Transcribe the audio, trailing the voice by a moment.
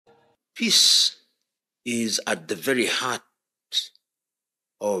Peace is at the very heart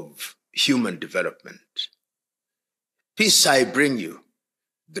of human development. Peace I bring you,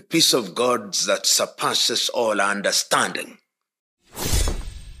 the peace of God that surpasses all understanding.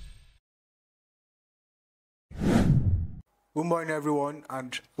 Good morning, everyone,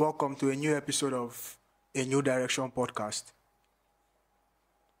 and welcome to a new episode of A New Direction podcast.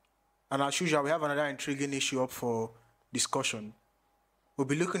 And as usual, we have another intriguing issue up for discussion. We'll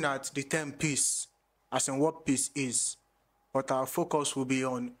be looking at the term peace, as in what peace is, but our focus will be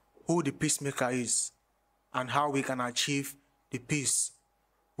on who the peacemaker is and how we can achieve the peace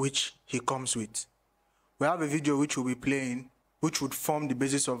which he comes with. We have a video which we'll be playing, which would form the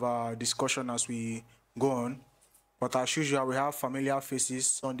basis of our discussion as we go on. But as usual, we have familiar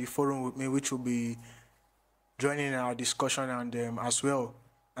faces on the forum with me, which will be joining in our discussion and as well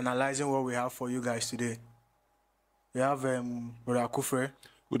analyzing what we have for you guys today. We have Brother Kufre.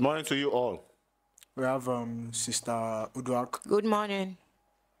 Good morning to you all. We have Sister Uduak. Good morning.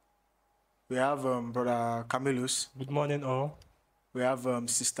 We have Brother Camillus. Good morning, all. We have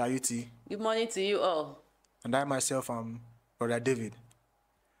Sister Uti. Good morning to you all. And I myself am Brother David.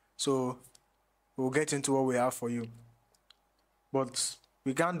 So we'll get into what we have for you. But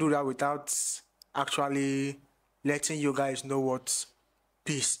we can't do that without actually letting you guys know what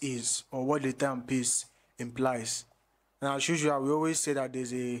peace is or what the term peace implies. And as usual, we always say that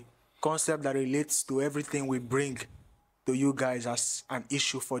there's a concept that relates to everything we bring to you guys as an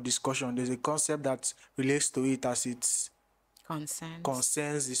issue for discussion. There's a concept that relates to it as it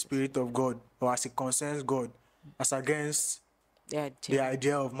concerns the Spirit of God, or as it concerns God, as against the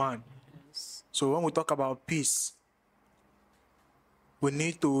idea of man. So when we talk about peace, we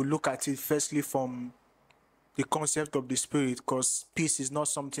need to look at it firstly from the concept of the Spirit, because peace is not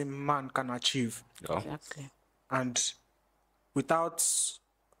something man can achieve. Yeah. Exactly. And without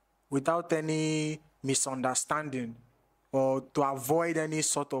any misunderstanding, or to avoid any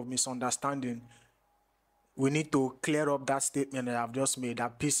sort of misunderstanding, we need to clear up that statement that I've just made,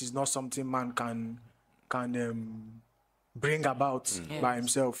 that peace is not something man can bring about by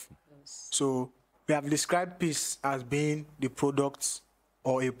himself. So we have described peace as being the product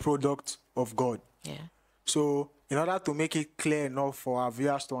or a product of God. Yeah. So in order to make it clear enough for our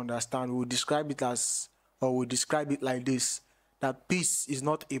viewers to understand, we'll describe it like this, that peace is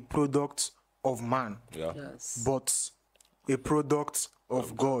not a product of man, but a product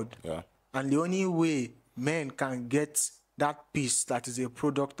of God. Yeah. And the only way men can get that peace that is a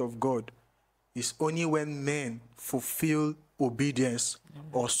product of God is only when men fulfill obedience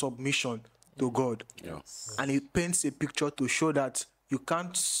or submission to God. Yes. And it paints a picture to show that you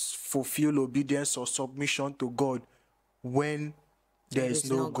can't fulfill obedience or submission to God when there is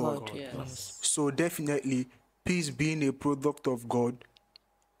no God. Yes. So definitely, peace being a product of God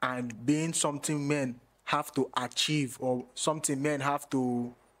and being something men have to achieve, or something men have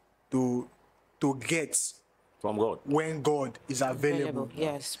to get From God. when God is available.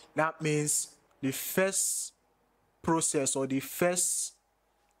 Yes. That means the first process or the first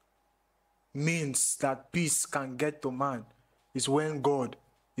means that peace can get to man is when God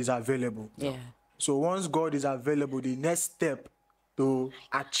is available. Yeah. So once God is available, the next step to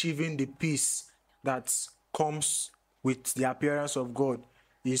achieving the peace that comes with the appearance of God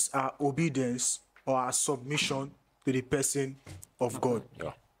is our obedience or our submission to the person of God.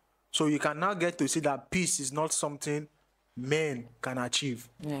 Yeah. So you can now get to see that peace is not something men can achieve.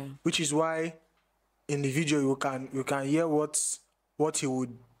 Yeah. Which is why in the video you can hear what he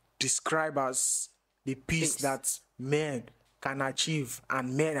would describe as the peace that men can achieve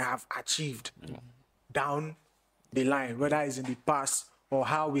and men have achieved down the line, whether it's in the past or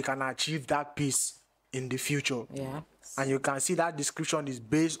how we can achieve that peace in the future. Yeah. And you can see that description is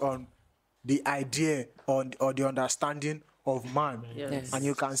based on the idea or the understanding of man. Yes. And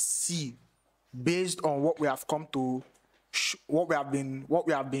you can see, based on what we have come to, what we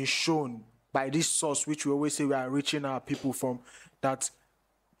have been shown by this source, which we always say we are reaching our people from, that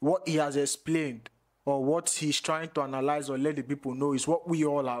what he has explained or what he's trying to analyze or let the people know is what we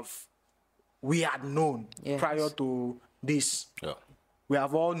had known prior to this. Yeah. We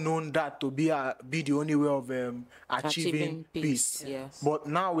have all known that to be the only way of achieving peace. Yes. But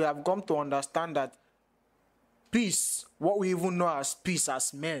now we have come to understand that peace, what we even know as peace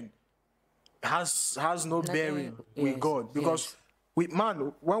as men, has no bearing with God. Because with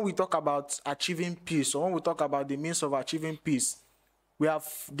man, when we talk about achieving peace, or when we talk about the means of achieving peace, we have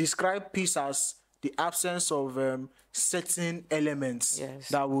described peace as the absence of certain elements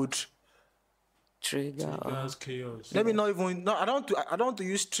that would trigger chaos. Let me not even. No, I don't want to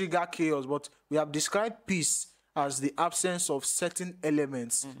use trigger chaos, but we have described peace as the absence of certain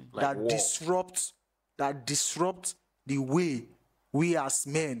elements Like that war. disrupt the way we as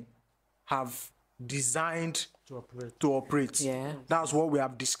men have designed to operate. Yeah. That's what we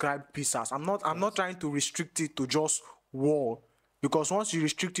have described peace as. I'm not trying to restrict it to just war, because once you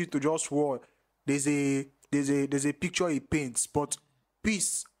restrict it to just war, there's a picture it paints. But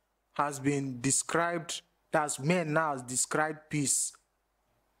peace has been described, as men now has described peace,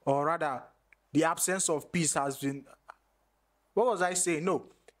 or rather the absence of peace has been, what was I saying? No,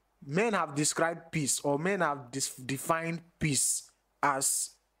 men have described peace, or men have defined peace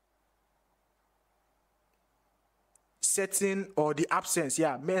as certain, or the absence,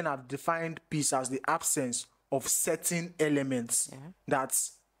 men have defined peace as the absence of certain elements that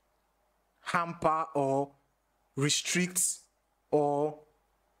hamper or restricts or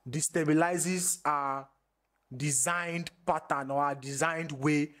destabilizes our designed pattern or our designed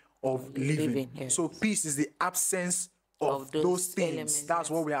way of living. Yes. So peace is the absence of those things. elements, That's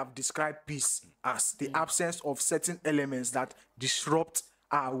what we have described peace as, the absence of certain elements that disrupt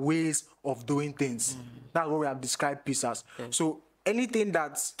our ways of doing things. That's what we have described peace as. So anything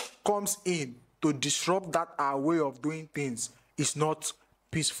that comes in to disrupt that our way of doing things is not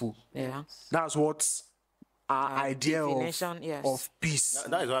peaceful. Yeah. That's what our idea definition, yes. of peace.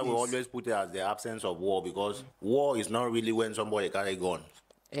 That is why we always put it as the absence of war, because war is not really when somebody carry gun.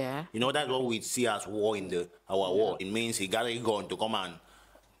 Yeah. You know, that's what we see as war in our war. It means he carry gun to come and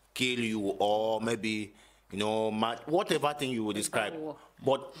kill you, or maybe, you know, whatever thing you would describe.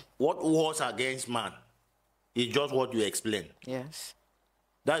 But what wars against man is just what you explain. Yes.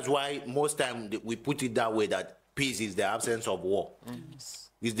 That's why most time we put it that way, that peace is the absence of war. Yes.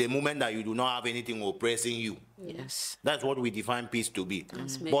 It's the moment that you do not have anything oppressing you. Yes. That's what we define peace to be.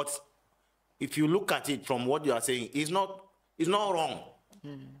 But if you look at it from what you are saying, it's not wrong.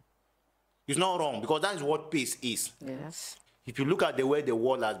 It's not wrong, because that's what peace is. Yes. If you look at the way the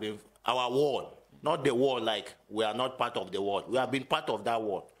world has been, our world, not the world like we are not part of the world. We have been part of that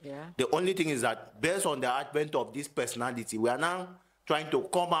world. Yeah. The only thing is that based on the advent of this personality, we are now trying to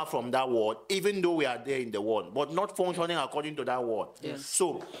come out from that world, even though we are there in the world, but not functioning according to that world. Yes.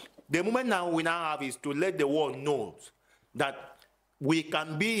 So the moment now we now have is to let the world know that we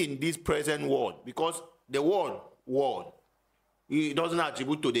can be in this present world, because the world, it doesn't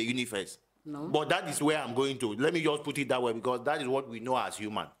attribute to the universe. No. But that is where I'm going to. Let me just put it that way, because that is what we know as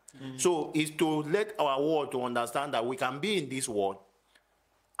human. So it's to let our world to understand that we can be in this world,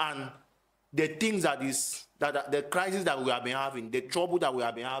 and the things that the crisis that we have been having, the trouble that we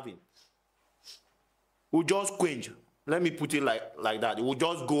have been having, will just quench. Let me put it like that. It will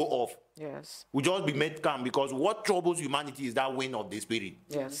just go off. Yes. Will just be made calm, because what troubles humanity is that wind of the spirit.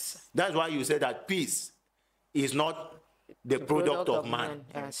 Yes. That's why you say that peace is not the product of man,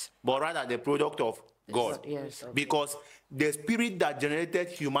 yes. but rather the product of God. Yes. Because the spirit that generated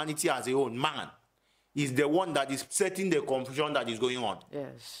humanity as a whole, man, is the one that is setting the confusion that is going on.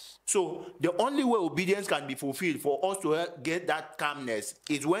 Yes. So the only way obedience can be fulfilled for us to get that calmness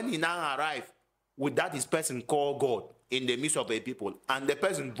is when he now arrives with that his person called God in the midst of a people, and the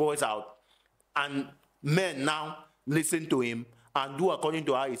person voice out, and men now listen to him and do according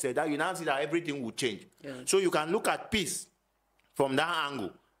to how he said, that you now see that everything will change. Yes. So you can look at peace from that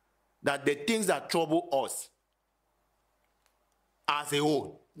angle, that the things that trouble us as a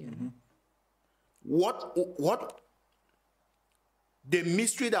whole, what the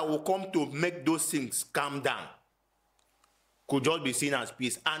mystery that will come to make those things calm down could just be seen as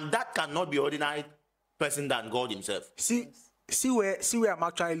peace, and that cannot be ordinary person than God himself. See where I'm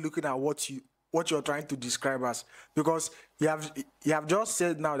actually looking at what you're trying to describe as, because you have just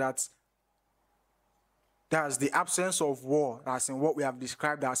said now that there's the absence of war, as in what we have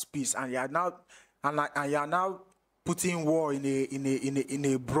described as peace, and you are now putting war in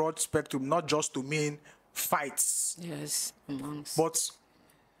a broad spectrum, not just to mean fights. Yes. Amongst. But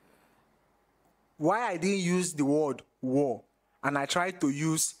why I didn't use the word war, and I tried to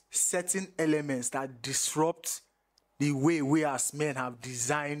use certain elements that disrupt the way we as men have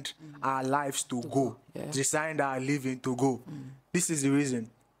designed our lives to go, designed our living to go. This is the reason.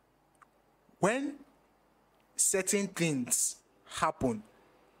 When certain things happen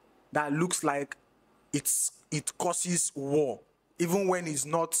that looks like it causes war, even when it's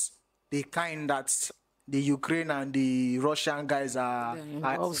not the kind that the Ukraine and the Russian guys are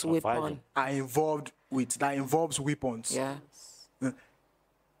involved with, that involves weapons. Yeah.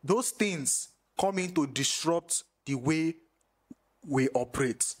 Those things come in to disrupt the way we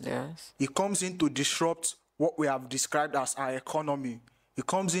operate. Yes. It comes in to disrupt what we have described as our economy. It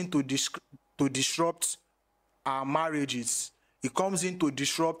comes in to disrupt our marriages. It comes in to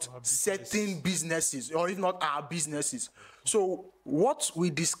disrupt certain businesses, or if not our businesses. So what we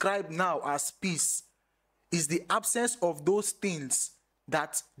describe now as peace is the absence of those things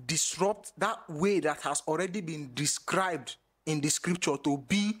that disrupt that way that has already been described in the scripture to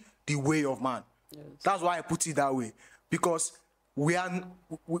be the way of man. Yes. That's why I put it that way. Because we are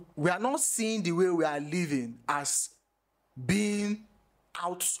not seeing the way we are living as being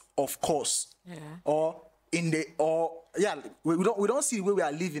out of course. Yeah. We don't see the way we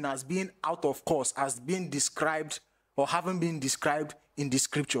are living as being out of course, as being described or haven't been described in the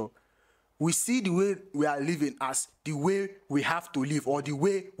scripture. We see the way we are living as the way we have to live, or the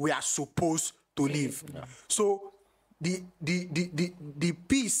way we are supposed to live. Yeah. So the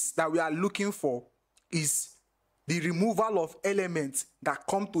peace that we are looking for is the removal of elements that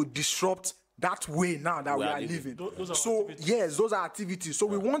come to disrupt that way now that we are living. Those are activities. So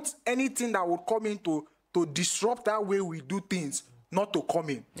we want anything that would come in to disrupt that way we do things not to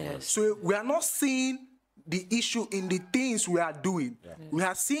come in. Yes. So we are not seeing the issue in the things we are doing. Yeah. We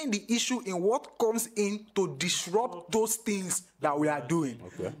are seeing the issue in what comes in to disrupt those things that we are doing.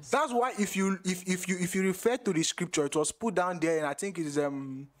 Okay. That's why if you refer to the scripture, it was put down there, and I think it is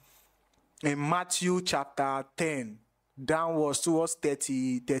in Matthew chapter 10, downwards towards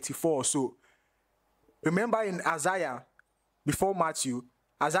 34. So remember in Isaiah, before Matthew,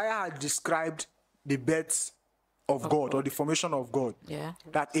 Isaiah had described the birth of God, or the formation of God. Yeah.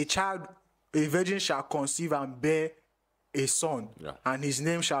 That a virgin shall conceive and bear a son, and his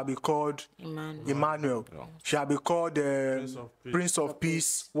name shall be called Emmanuel. Yeah. Shall be called Prince of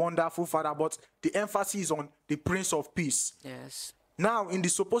Peace, Wonderful Father. But the emphasis is on the Prince of Peace. Yes. Now, in the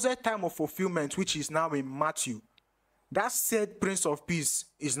supposed time of fulfillment, which is now in Matthew, that said Prince of Peace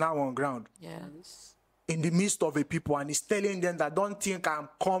is now on ground. Yes. In the midst of a people, and he's telling them that don't think I'm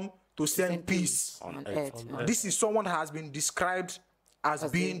come to send peace on earth. This is someone that has been described as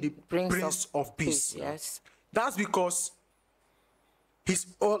being the Prince of Peace. Yes. That's because he's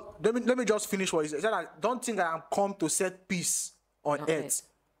all. Let me just finish what he said. I don't think I am come to set peace on earth,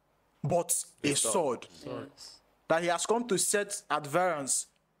 but a sword. Yes. That he has come to set at variance,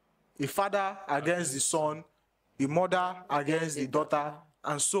 a father against the son, the mother against the daughter,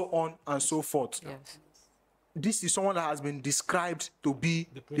 and so on and so forth. Yes. This is someone that has been described to be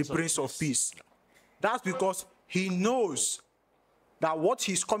the Prince of Peace. That's because he knows that what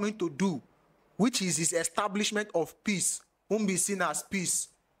he's coming to do, which is his establishment of peace, won't be seen as peace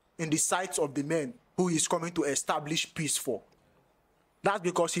in the sights of the men who he's coming to establish peace for. That's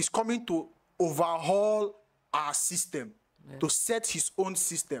because he's coming to overhaul our system, to set his own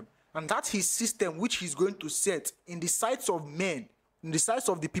system. And that's his system which he's going to set in the sights of men, in the sights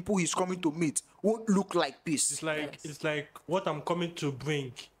of the people he's coming to meet, won't look like peace. It's like what I'm coming to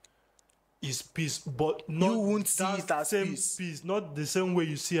bring is peace, but not you won't see it as same peace. Not the same way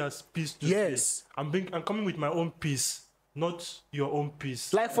you see as peace today. Yes. I'm coming with my own peace, not your own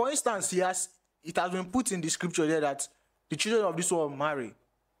peace. Like for instance, it has been put in the scripture there that the children of this world marry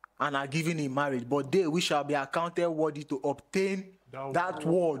and are given in marriage, but we shall be accounted worthy to obtain that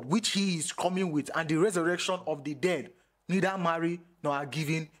word which he is coming with, and the resurrection of the dead neither marry nor are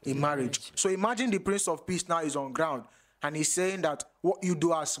given in marriage. So imagine the Prince of Peace now is on ground, and he's saying that what you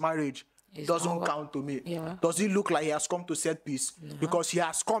do as marriage doesn't count to me. Yeah. Does it look like he has come to set peace? Yeah. Because he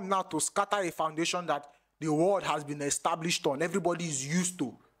has come now to scatter a foundation that the world has been established on, everybody is used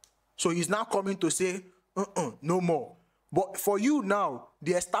to. So he's now coming to say, no more. But for you now,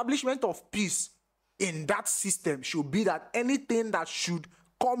 the establishment of peace in that system should be that anything that should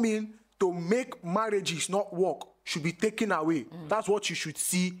come in to make marriages not work should be taken away. That's what you should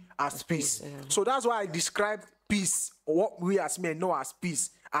see as peace. Yeah. So that's why I describe peace, or what we as men know as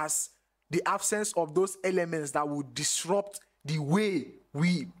peace, as the absence of those elements that would disrupt the way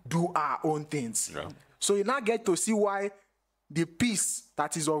we do our own things. Yeah. So you now get to see why the peace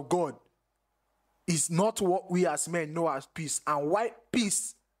that is of God is not what we as men know as peace, and why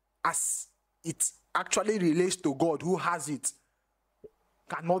peace, as it actually relates to God who has it,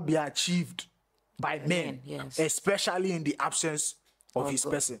 cannot be achieved by men, yes, especially in the absence of his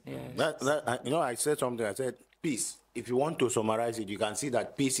person. Yes. I said something. I said peace. If you want to summarize it, you can see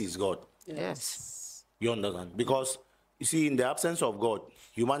that peace is God. Yes. You understand? Because you see, in the absence of God,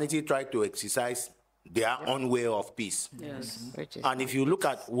 humanity tried to exercise their own way of peace. Yes. And if you look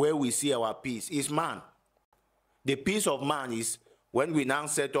at where we see our peace, is man. The peace of man is when we now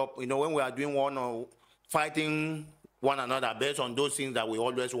set up, when we are doing one or fighting one another based on those things that we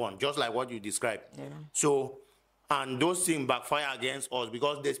always want, just like what you described. Yeah. So, and those things backfire against us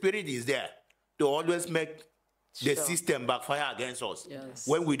because the spirit is there to always make the Sure. system backfire against us. Yes.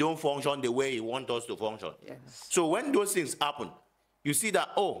 When we don't function the way he wants us to function. Yes. So when those things happen, you see that,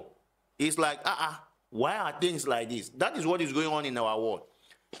 oh, it's like, why are things like this? That is what is going on in our world.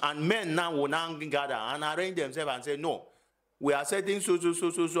 And men now will now gather and arrange themselves and say, no, we are setting so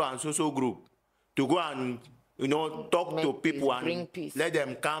and so group to go and, talk Make to people peace, bring and peace. let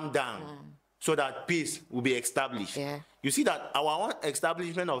them calm down so that peace will be established. Yeah. You see that our own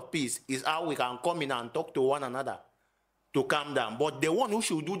establishment of peace is how we can come in and talk to one another to calm down. But the one who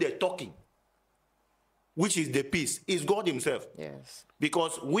should do the talking, which is the peace, is God himself. Yes.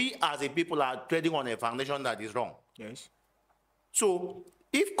 Because we as a people are treading on a foundation that is wrong. Yes. So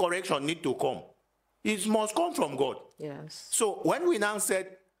if correction need to come, it must come from God. Yes. So when we now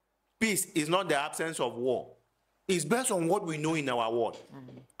said peace is not the absence of war, it's based on what we know in our world.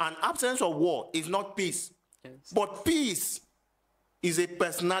 An absence of war is not peace. Yes. But peace is a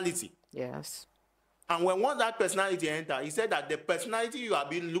personality. Yes. And when once that personality enters, he said that the personality you have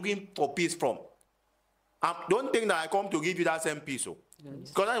been looking for peace from, don't think that I come to give you that same peace.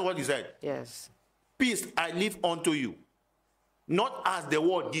 Because that's what he said. Yes. Peace I leave unto you, not as the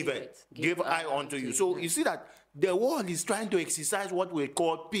world giveth, give I unto you. So you see that the world is trying to exercise what we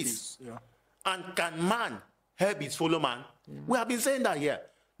call peace. Yeah. And can man help his fellow man? We have been saying that here.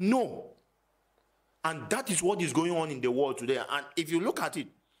 No. And that is what is going on in the world today. And if you look at it,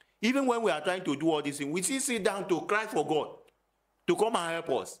 even when we are trying to do all these things, we still sit down to cry for God to come and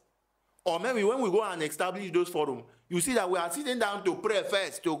help us. Or maybe when we go and establish those forums, you see that we are sitting down to pray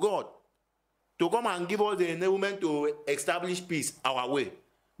first to God to come and give us the enablement to establish peace our way,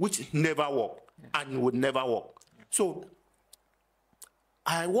 which never worked and would never work. So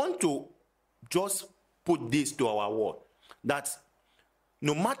I want to just put this to our world, that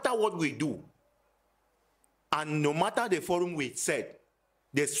no matter what we do, and no matter the forum we said,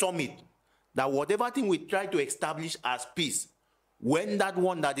 the summit, that whatever thing we try to establish as peace, when that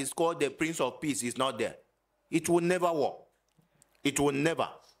one that is called the Prince of Peace is not there, it will never work. It will never.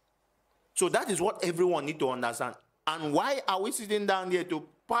 So that is what everyone needs to understand. And why are we sitting down here to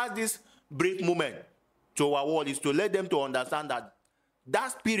pass this brief moment to our world is to let them to understand that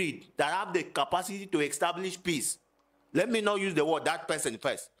that spirit that have the capacity to establish peace, let me not use the word that person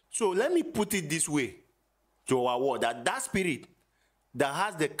first. So let me put it this way to our world, that that spirit that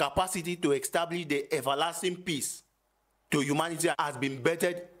has the capacity to establish the everlasting peace to humanity has been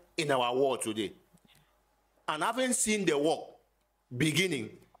bettered in our world today. And having seen the work beginning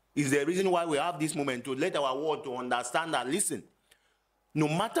is the reason why we have this moment to let our world to understand that, listen, no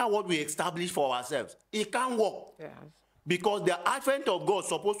matter what we establish for ourselves, it can't work. Yes. Because the advent of God is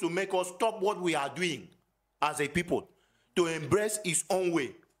supposed to make us stop what we are doing as a people to embrace his own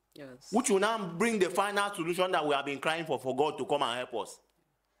way. Yes. Which will now bring the final solution that we have been crying for God to come and help us.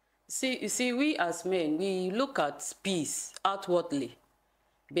 You see, we as men, we look at peace outwardly.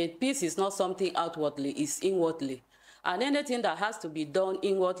 But peace is not something outwardly, it's inwardly. And anything that has to be done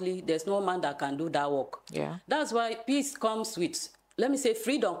inwardly, there's no man that can do that work. Yeah. That's why peace comes with, let me say,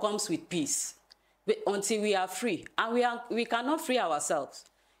 freedom comes with peace. Until we are free. And we cannot free ourselves.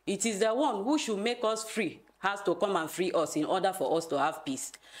 It is the one who should make us free has to come and free us in order for us to have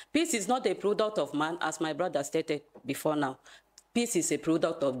peace. Peace is not a product of man, as my brother stated before now. Peace is a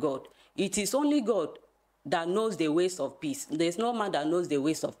product of God. It is only God that knows the ways of peace. There's no man that knows the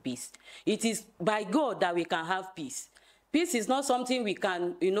ways of peace. It is by God that we can have peace. Peace is not something we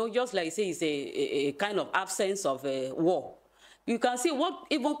can, just like say it's a kind of absence of a war. You can see what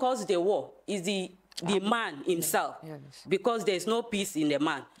even caused the war is the man himself. Yes. Because there's no peace in the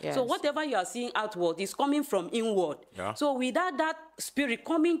man. Yes. So whatever you are seeing outward is coming from inward. Yeah. So without that spirit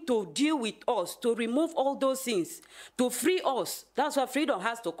coming to deal with us, to remove all those things, to free us, that's why freedom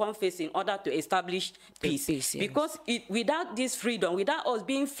has to come first in order to establish peace. Peace, yes. Because without this freedom, without us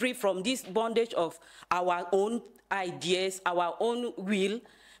being free from this bondage of our own ideas, our own will,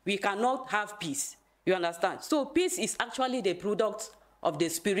 we cannot have peace. You understand? So peace is actually the product of the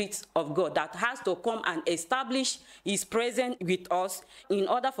Spirit of God that has to come and establish his presence with us in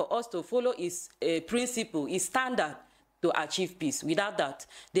order for us to follow his principle, his standard to achieve peace. Without that,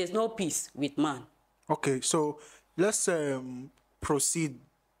 there's no peace with man. Okay, so let's proceed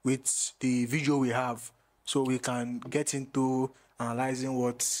with the video we have so we can get into analyzing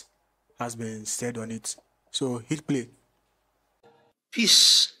what has been said on it. So hit play.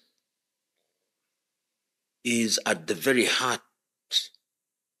 Peace is at the very heart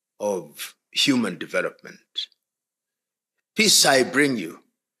of human development. Peace I bring you,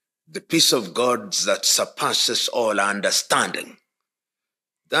 the peace of God that surpasses all understanding.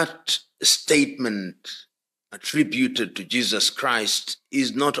 That statement attributed to Jesus Christ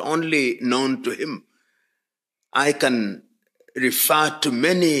is not only known to him, I can refer to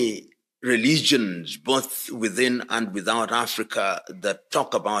many religions, both within and without Africa, that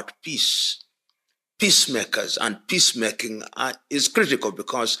talk about peace. Peacemakers and peacemaking is critical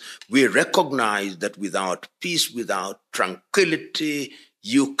because we recognize that without peace, without tranquility,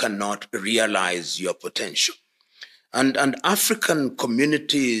 you cannot realize your potential. And African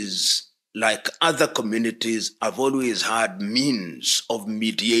communities, like other communities, have always had means of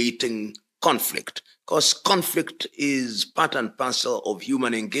mediating conflict, because conflict is part and parcel of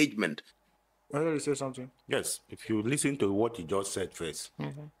human engagement. I want to say something. Yes, if you listen to what he just said first,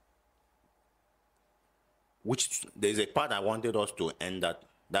 which there's a part I wanted us to end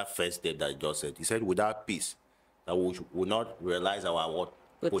that first step that he just said. He said, without peace, that we will not realize our what?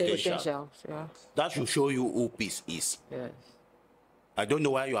 Potential. Yeah. That should show you who peace is. Yes. I don't know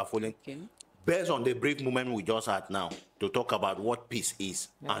why you are following. Okay. Based on the brief moment we just had now to talk about what peace is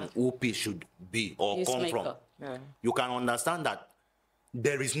and who peace should be or come from, Yeah. you can understand that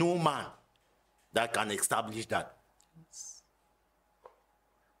there is no man that can establish that.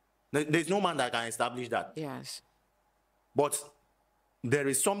 There's no man that can establish that. Yes. But there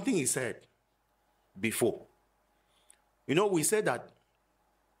is something he said before. You know, we said that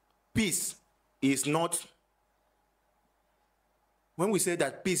peace is not, when we say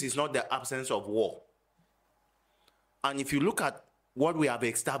that peace is not the absence of war. And if you look at what we have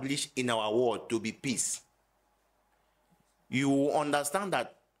established in our world to be peace, you understand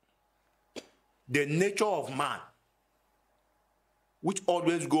that the nature of man, which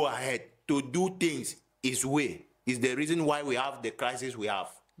always go ahead to do things his way, is the reason why we have the crisis we have.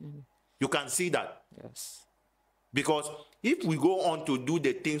 You can see that. Yes. Because if we go on to do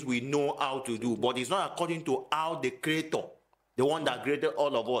the things we know how to do, but it's not according to how the creator, the one that created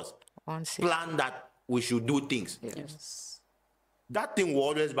all of us, planned that we should do things, Yes. that thing will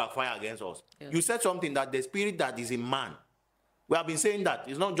always backfire against us. Yes. You said something that the spirit that is in man, we have been saying that,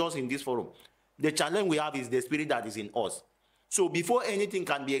 it's not just in this forum. The challenge we have is the spirit that is in us. So before anything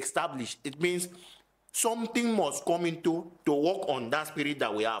can be established, it means something must come into to work on that spirit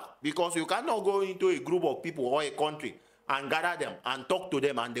that we have. Because you cannot go into a group of people or a country and gather them and talk to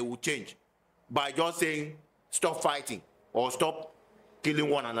them and they will change by just saying, stop fighting or stop killing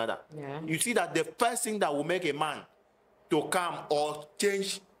one another. Yeah. You see that the first thing that will make a man to come or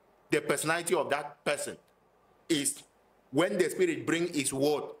change the personality of that person is when the spirit brings his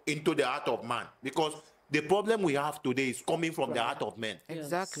word into the heart of man. Because the problem we have today is coming from the heart of man,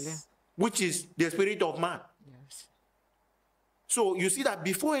 Exactly. which is the spirit of man. Yes. So you see that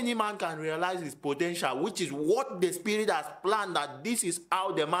before any man can realize his potential, which is what the spirit has planned, that this is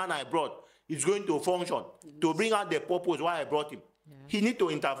how the man I brought is going to function, to bring out the purpose why I brought him, he needs to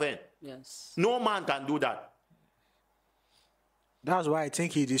intervene. Yes. No man can do that. That's why I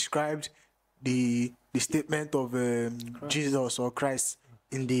think he described the statement of Jesus or Christ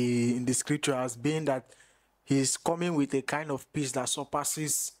in the scripture as being that he's coming with a kind of peace that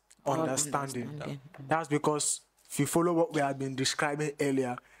surpasses understanding. That's because if you follow what we have been describing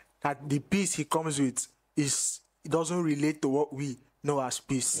earlier, that the peace he comes with it doesn't relate to what we know as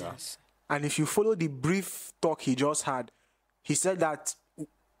peace. Yes. And if you follow the brief talk he just had, he said that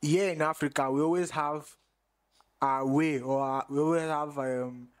here in Africa we always have our way, or we always have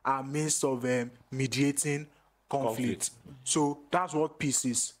our means of mediating conflict. So that's what peace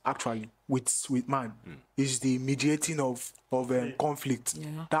is actually with man. Is the mediating of conflict.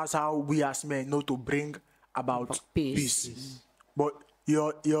 Yeah. That's how we as men know to bring about peace. peace. But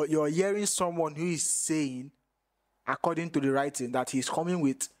you're hearing someone who is saying, according to the writing, that he's coming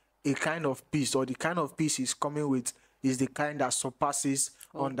with a kind of peace, or the kind of peace he's coming with is the kind that surpasses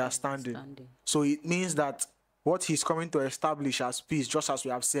understanding. So it means that what he's coming to establish as peace, just as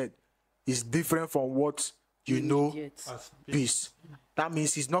we have said, is different from what you know As peace. That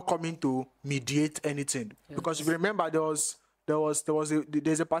means he's not coming to mediate anything. Because if you remember, there's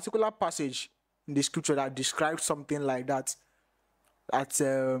a particular passage in the scripture that describes something like that.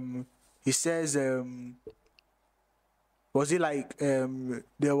 He says, was it like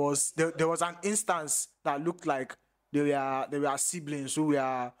there was an instance that looked like they were siblings who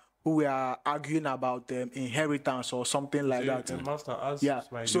were arguing about inheritance or something like that. The master asked Yeah.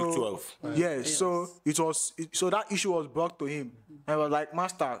 my So 12. yes. So so that issue was brought to him. I was like,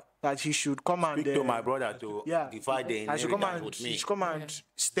 Master, that he should come and Speak to my brother to divide the I should come inheritance and with he me. should come and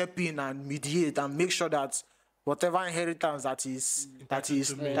step in and mediate and make sure that whatever inheritance that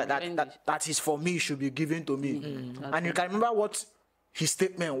is for me should be given to me. And you can remember what his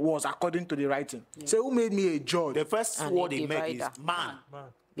statement was according to the writing. Say, who made me a judge? The first And word a he made is divider. man.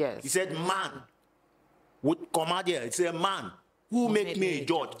 Yes. He said man. With command here, he said man. Who make me a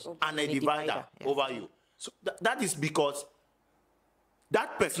judge and a divider over you? So that is because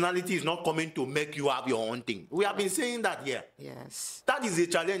that personality is not coming to make you have your own thing. We have been saying that here. Yes. That is the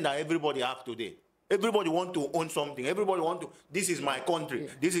challenge that everybody have today. Everybody want to own something. Everybody want to, this is my country.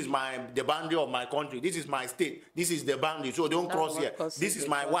 This is the boundary of my country. This is my state. This is the boundary. So don't cross here. This is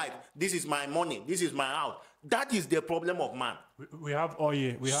my wife. This is my money. This is my house. That is the problem of man. We have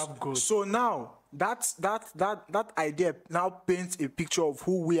oil. We have gold. So now that idea now paints a picture of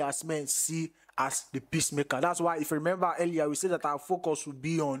who we as men see as the peacemaker. That's why, if you remember earlier, we said that our focus would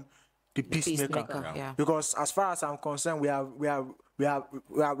be on the peacemaker. Yeah. Because as far as I'm concerned, we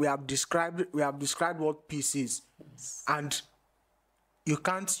have described what peace is, and you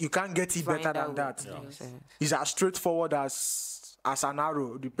can't get it better than that. Yes. It's as straightforward as an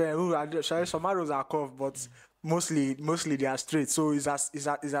arrow. Some arrows are curved, but mostly they are straight. So it's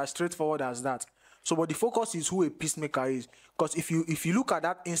as straightforward as that. So, but the focus is who a peacemaker is. Because if you look at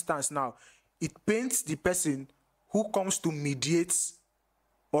that instance now, it paints the person who comes to mediate,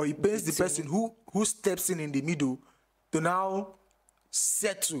 or it paints the person who steps in the middle to now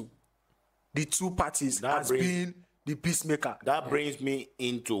settle the two parties as being the peacemaker. That brings me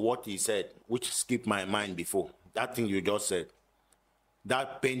into what he said, which skipped my mind before. That thing you just said.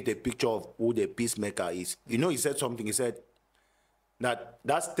 That paint a picture of who the peacemaker is. You know, he said something. He said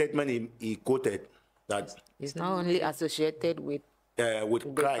that statement he quoted, that It's not only associated with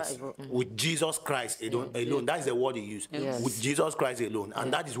Christ, with Jesus Christ alone. That's the word he used. Yes. With Jesus Christ alone.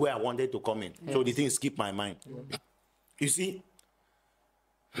 And that is where I wanted to come in. So the thing skipped my mind. You see,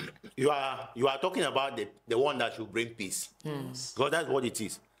 you are talking about the one that should bring peace. Because that's what it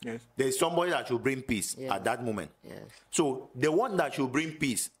is. Yes. There's somebody that should bring peace at that moment. Yes. So the one that should bring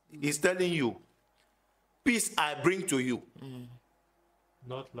peace is telling you, peace I bring to you.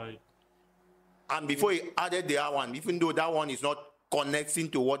 Not like. And before he added the other one, even though that one is not connecting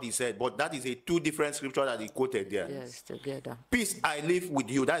to what he said, but that is a two different scripture that he quoted there. Yes, together. Peace I live with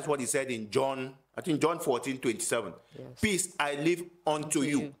you. That is what he said in John 14:27. Yes. Peace I live unto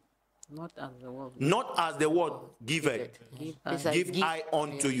you. Not as the world. Not as the world giveth, give I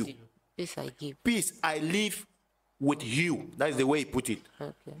unto you. Peace I give. Peace I live with you. That is the way he put it.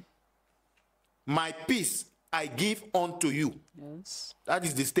 Okay. My peace I give unto you. Yes. That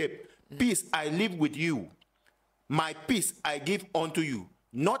is the step. Peace I live with you. My peace I give unto you.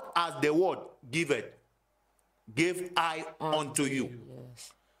 Not as the world giveth, give I unto you.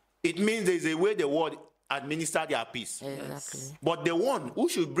 Yes. It means there is a way the world administer their peace. Exactly. But the one who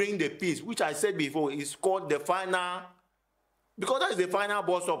should bring the peace, which I said before, is called the final, because that is the final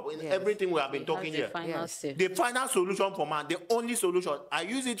boss up in everything we have been talking here. The final solution for man, the only solution. I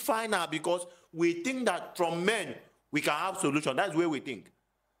use it final because we think that from men we can have solution. That's where we think.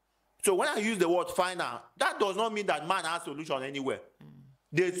 So when I use the word final, that does not mean that man has solution anywhere.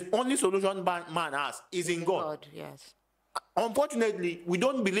 The only solution man has is in God. Yes. Unfortunately, we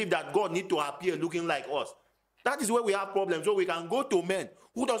don't believe that God needs to appear looking like us. That is where we have problems. So we can go to men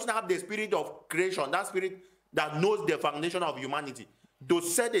who doesn't have the spirit of creation, that spirit that knows the foundation of humanity, to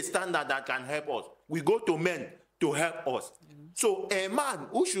set a standard that can help us. We go to men to help us. So a man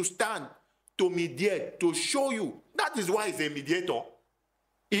who should stand to mediate, to show you, that is why he's a mediator.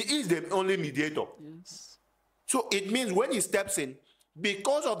 He is the only mediator. Yes. So it means when he steps in,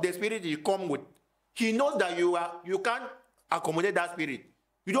 because of the spirit he comes with, he knows that you can't accommodate that spirit.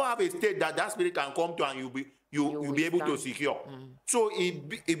 You don't have a state that spirit can come to and you'll be able to secure. So he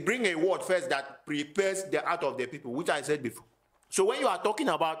bring a word first that prepares the heart of the people, which I said before. So when you are talking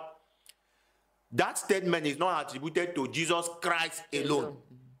about that statement is not attributed to Jesus Christ alone.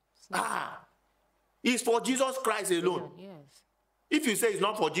 It's for Jesus Christ alone. Yes. If you say it's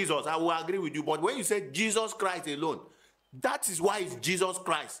not for Jesus, I will agree with you. But when you say Jesus Christ alone, that is why it's Jesus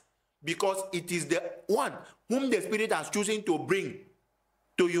Christ. Because it is the one whom the Spirit has chosen to bring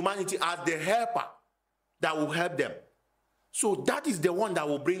to humanity as the helper that will help them. So that is the one that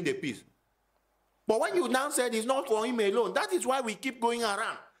will bring the peace. But when you now said it's not for him alone, that is why we keep going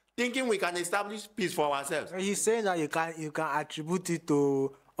around thinking we can establish peace for ourselves. He's saying that you can attribute it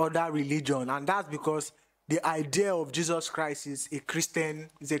to other religion, and that's because the idea of Jesus Christ is a Christian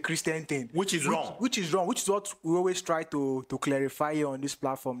thing. Which is wrong. Which is wrong. Which is what we always try to clarify here on this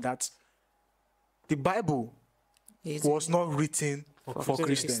platform, that the Bible was not written for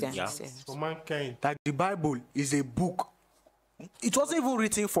Christians. Yeah. For mankind. That the Bible is a book. It wasn't even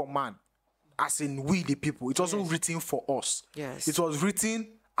written for man, as in we the people. It wasn't written for us. Yes. It was written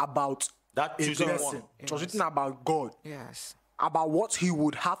about That a choosing person. one. It was written about God. Yes. About what he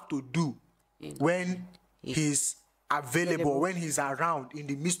would have to do when he's available, when he's around in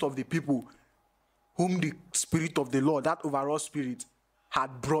the midst of the people whom the Spirit of the Lord, that overall Spirit,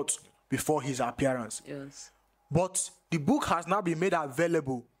 had brought before his appearance. Yes. But the book has now been made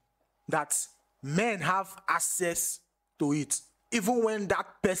available that men have access to it, even when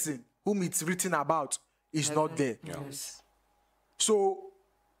that person whom it's written about is not there. Yes. So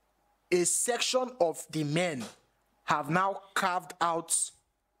a section of the men have now carved out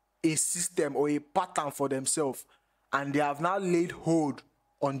a system or a pattern for themselves, and they have now laid hold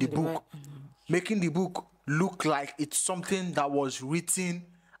on the book, making the book look like it's something that was written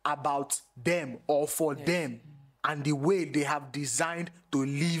about them or for them, and the way they have designed to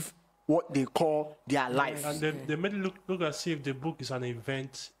live what they call their life. And they made it look as if the book is an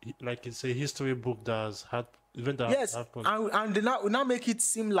event, like it's a history book that has had event that Yes, has happened. and they now make it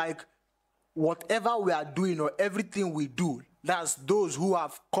seem like whatever we are doing or everything we do, that's those who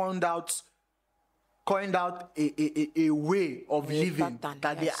have coined out a way of living pattern,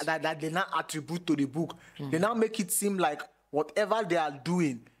 that yes. that they now attribute to the book. They now make it seem like whatever they are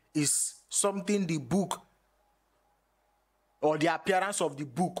doing is something the book or the appearance of the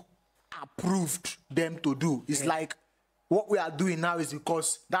book approved them to do. It's like what we are doing now is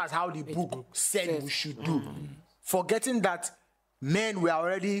because that's how the book said we should do. Forgetting that men were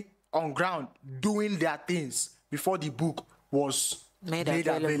already on ground doing their things before the book was made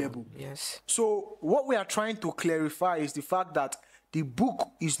available. Yes. So what we are trying to clarify is the fact that the book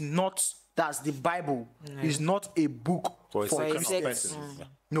is not, that's the Bible, is not a book For a for section Christians. of persons. Yeah.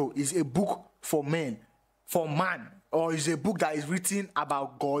 No, it's a book for men, for man, or it's a book that is written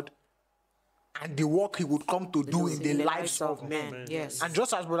about God and the work he would come to do in the lives of men. Yes. And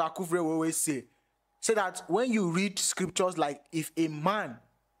just as Brother Kufre will always say that when you read scriptures like, if a man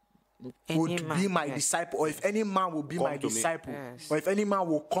would be my disciple, or if any man will be Come my to me. disciple, Yes. or if any man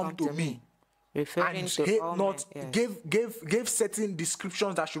will come to me, Referring and to hate all not men, yes. gave certain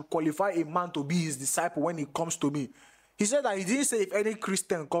descriptions that should qualify a man to be his disciple when he comes to me. He said that he didn't say if any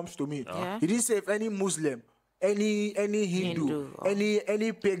Christian comes to me. Yeah. He didn't say if any Muslim, any Hindu, or-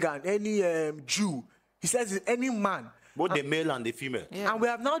 any pagan, any Jew. He says if any man. Both the male and the female. Yeah. And we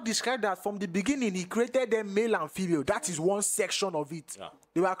have now described that from the beginning, he created them male and female. That is one section of it. Yeah.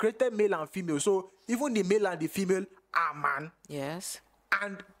 They were created male and female. So even the male and the female are man. Yes.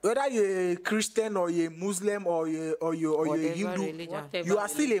 And whether you're a Christian or you're a Muslim or you're a Whatever Hindu, religion. Whatever you are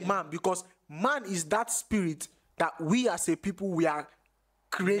still a religion. man, because man is that spirit that we as a people, we are Meant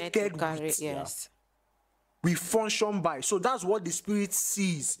to created carry, with. yes. We function by. So that's what the spirit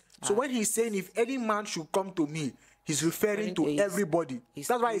sees. So when he's saying if any man should come to me, he's referring to his- everybody. his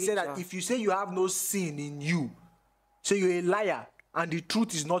That's why he said that spiritual. if you say you have no sin in you, so you're a liar and the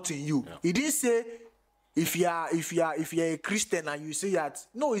truth is not in you. He didn't say if you're a Christian and you say that.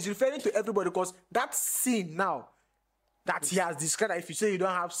 No, he's referring to everybody, because that sin now that he has described, that if you say you don't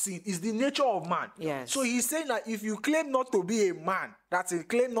have sin, is the nature of man. Yes. So he's saying that if you claim not to be a man, that's a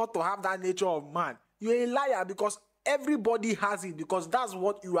claim not to have that nature of man, you're a liar, because everybody has it, because that's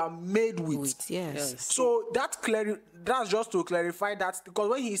what you are made with. Yes. So that's just to clarify that, because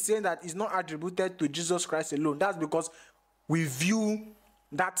when he's saying that it's not attributed to Jesus Christ alone, that's because we view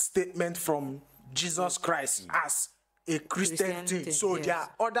that statement from Jesus Christ as a Christian thing. thing, So yes. there are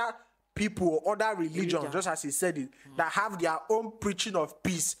other people or other religions, just as he said it, that have their own preaching of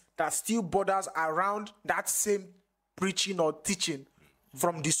peace that still borders around that same preaching or teaching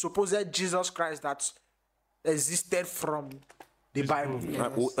from the supposed Jesus Christ that existed from the Bible.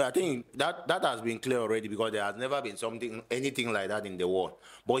 I think that has been clear already, because there has never been anything like that in the world.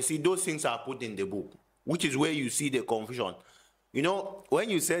 But you see, those things are put in the book, which is where you see the confusion. You know, when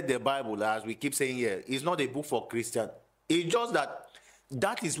you said the Bible, as we keep saying here, it's not a book for Christians. It's just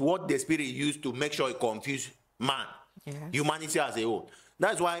that is what the Spirit used to make sure it confuse man, humanity as a whole.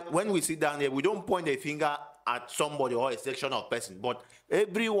 That's why when we sit down here, we don't point a finger at somebody or a section of person, but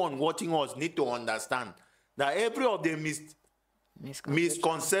everyone watching us need to understand that every of the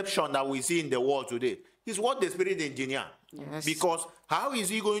misconception that we see in the world today is what the Spirit engineer. Yes. Because how is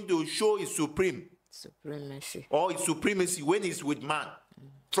he going to show his Supremacy. or his supremacy when he's with man?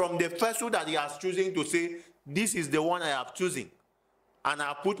 From the vessel that he has chosen to say, this is the one I have chosen, and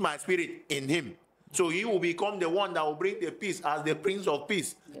I put my spirit in him. So he will become the one that will bring the peace as the Prince of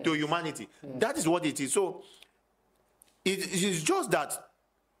Peace to humanity. That is what it is. So it is just that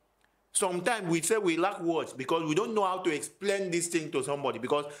sometimes we say we lack words because we don't know how to explain this thing to somebody,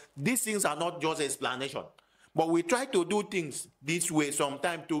 because these things are not just explanation. But we try to do things this way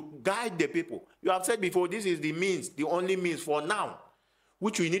sometimes to guide the people. You have said before, this is the means, the only means for now,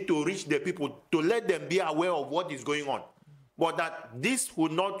 which we need to reach the people, to let them be aware of what is going on. But that this will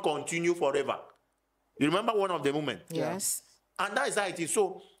not continue forever. You remember one of the moments? Yes. And that is how it is.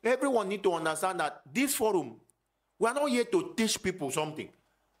 So everyone needs to understand that this forum, we are not here to teach people something.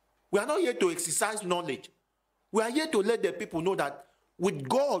 We are not here to exercise knowledge. We are here to let the people know that with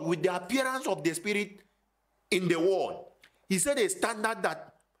God, with the appearance of the Spirit in the world, he set a standard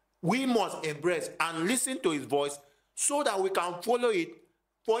that we must embrace and listen to his voice so that we can follow it,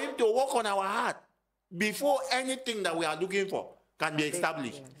 for him to work on our heart before anything that we are looking for can be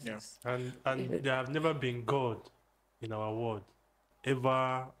established. Yes. And there have never been God in our world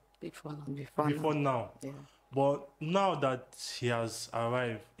ever before now. Yeah. But now that he has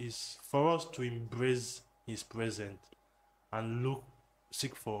arrived, is for us to embrace his presence and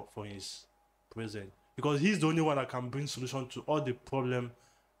seek for his presence. Because he's the only one that can bring solution to all the problem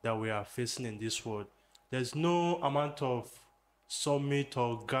that we are facing in this world. There's no amount of summit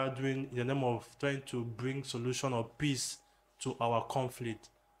or gathering in the name of trying to bring solution or peace to our conflict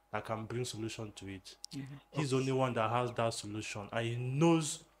that can bring solution to it. He's the only one that has that solution, and he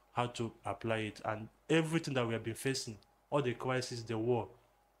knows how to apply it. And everything that we have been facing, all the crises, the war,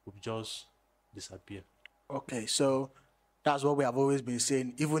 will just disappear. Okay, so that's what we have always been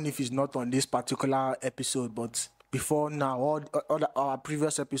saying, even if it's not on this particular episode, but before now, all our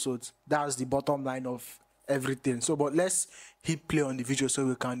previous episodes, that's the bottom line of everything. So, but let's hit play on the video so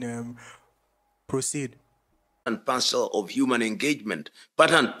we can proceed. And parcel of human engagement,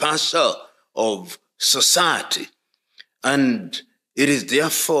 part and parcel of society. And it is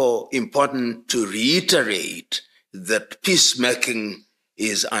therefore important to reiterate that peacemaking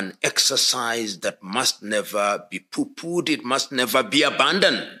is an exercise that must never be poo-pooed, it must never be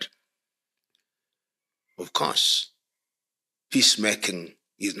abandoned. Of course, peacemaking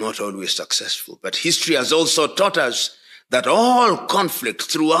is not always successful, but history has also taught us that all conflict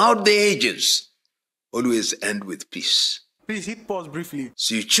throughout the ages always end with peace. Please hit pause briefly.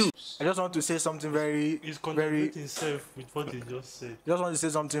 So you choose. I just want to say something very, He's contradicting himself with what he just said. just want to say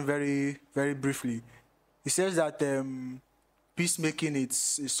something very, very briefly. He says that peacemaking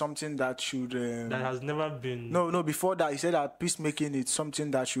is something that should... That has never been... No, before that, he said that peacemaking is something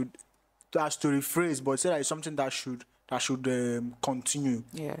that should... Has to rephrase, but he said that it's something that should continue.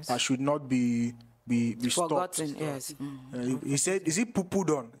 Yes. That should not be Forgotten, stopped. yes. He said, is it poo-pooed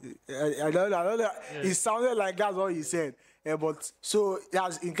on? I don't know. Yeah. It sounded like that's what he said. But so,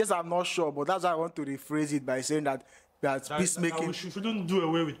 yes, in case I'm not sure, but that's why I want to rephrase it by saying that peacemaking... That we shouldn't do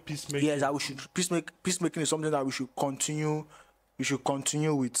away with peacemaking. Yes, that we should peacemaking is something that we should continue. We should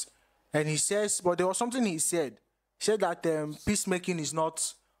continue with. And he says, but there was something he said. He said that peacemaking is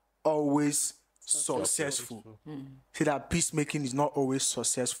not always successful. He said that peacemaking is not always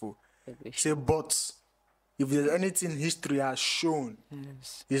successful. He said, but if there's anything history has shown,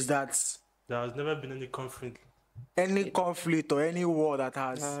 is that there has never been any conflict. Any conflict or any war that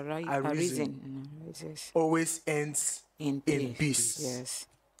has arisen always ends in peace. Yes.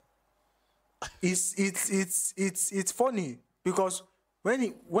 It's funny because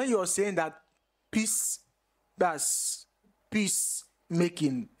when you're saying that that's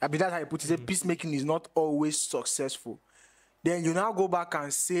peacemaking, I mean that's how you put it. Say peacemaking is not always successful. Then you now go back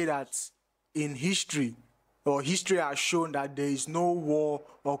and say that in history, or history has shown that there is no war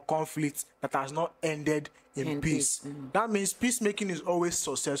or conflict that has not ended in peace. That means peacemaking is always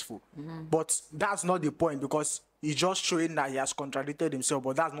successful. But that's not the point, because he's just showing that he has contradicted himself,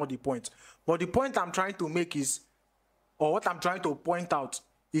 but that's not the point. But the point I'm trying to make is, or what I'm trying to point out,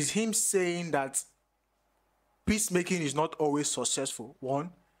 is him saying that peacemaking is not always successful, one,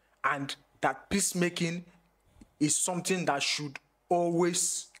 and that peacemaking is something that should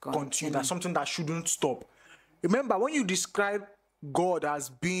always continue. That's something that shouldn't stop. Remember, when you describe God as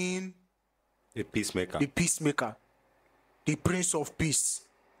being A peacemaker. the peacemaker, the Prince of Peace,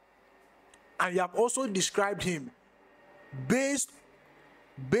 and you have also described him based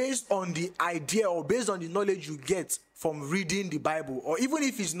on the idea or based on the knowledge you get from reading the Bible, or even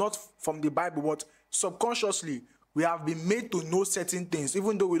if it's not from the Bible, but subconsciously we have been made to know certain things,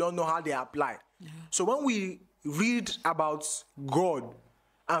 even though we don't know how they apply. So when we read about God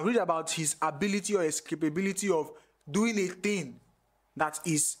and read about his ability or his capability of doing a thing that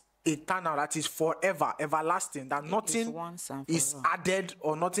is eternal, that is forever, everlasting, that nothing is added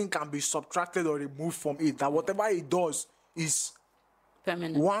or nothing can be subtracted or removed from it, that whatever it does is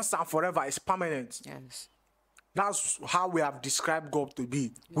Permanent. once and forever, is permanent. Yes. That's how we have described God to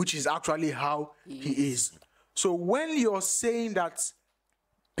be, which is actually how he is. So when you're saying that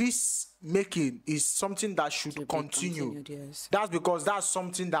peacemaking is something that should continue, Yes. that's because that's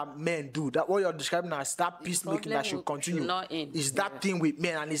something that men do. That what you're describing as that peacemaking that should continue not end. is that thing with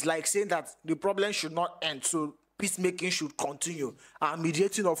men, and it's like saying that the problem should not end, so peacemaking should continue, and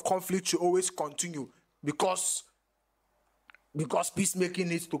mediating of conflict should always continue because peacemaking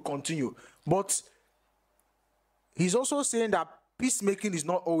needs to continue. But he's also saying that peacemaking is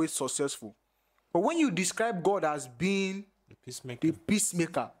not always successful. But when you describe God as being The peacemaker. the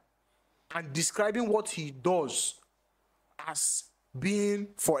peacemaker and describing what he does as being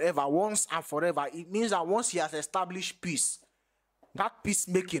forever, once and forever, it means that once he has established peace, that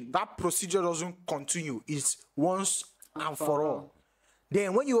peacemaking, that procedure doesn't continue. It's once and for all.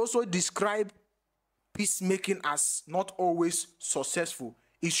 Then when you also describe peacemaking as not always successful,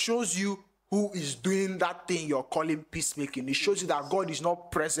 it shows you who is doing that thing you're calling peacemaking. It shows you that God is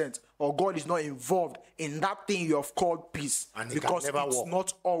not present or God is not involved in that thing you have called peace, And it because can never it's work.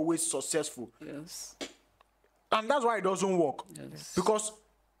 not always successful. Yes. And that's why it doesn't work. Yes. Because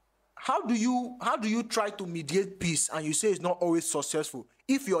how do you try to mediate peace and you say it's not always successful?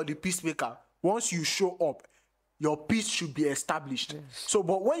 If you're the peacemaker, once you show up, your peace should be established. So,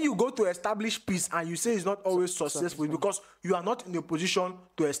 but when you go to establish peace and you say it's not always successful, it's because you are not in a position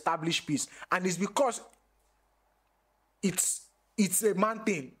to establish peace. And it's because it's a man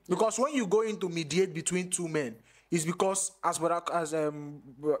thing. Because when you go into mediate between two men, it's because, as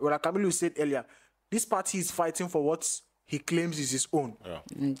Kamilu said earlier, this party is fighting for what he claims is his own.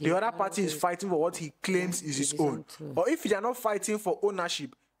 The other party is fighting for what he claims is his own. Or if they are not fighting for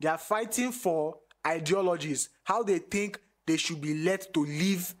ownership, they are fighting for ideologies, how they think they should be led to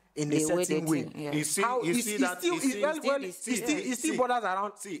live in a certain way. You see, How you it see it that still you see- it still borders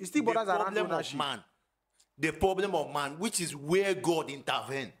around it still borders the around problem of ownership. man, the problem of man, which is where God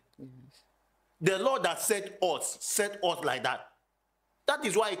intervened. The Lord that set us like that. That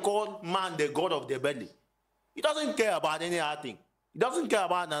is why he called man the God of the belly. He doesn't care about any other thing. He doesn't care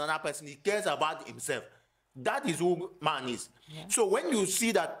about another person. He cares about himself. That is who man is. So when you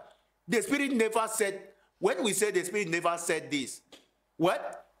see that the Spirit never said, when we say the Spirit never said this,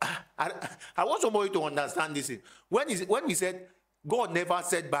 what? I want somebody to understand this. When we said God never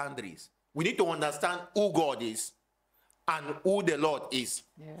set boundaries, we need to understand who God is and who the Lord is.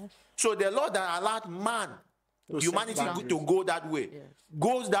 Yes. So the Lord that allowed man, humanity to go that way,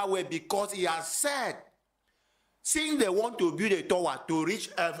 goes that way because he has said, seeing they want to build a tower to reach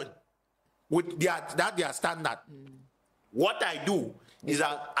heaven with their standard, what I do is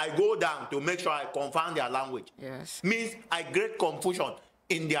that I go down to make sure I confound their language. Yes. Means I create confusion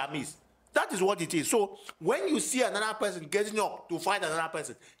in their midst. That is what it is. So when you see another person getting up to fight another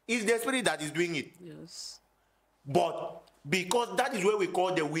person, it's the Spirit that is doing it. Yes. But because that is where we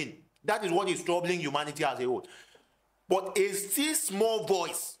call the wind, that is what is troubling humanity as a whole. But a still small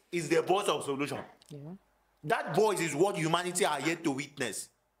voice is the voice of solution. Yeah. That voice is what humanity are yet to witness.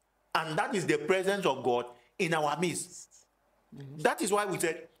 And that is the presence of God in our midst. That is why we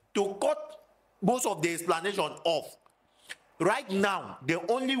said to cut most of the explanation off. Right now, the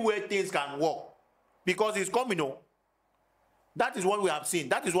only way things can work, because it's coming, that is what we have seen.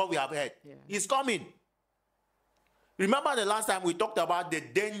 That is what we have heard. Yeah. It's coming. Remember the last time we talked about the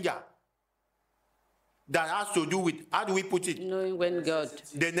danger that has to do with, how do we put it? Knowing when God.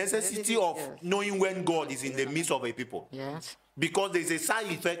 The necessity of knowing when God is in the midst of a people. Yes. Because there's a side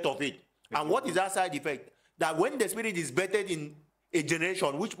effect of it. And what is that side effect? That when the Spirit is vetted in a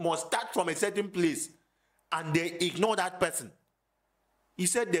generation which must start from a certain place and they ignore that person, he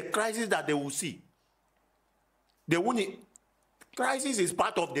said the crisis that they will see, they won't. Crisis is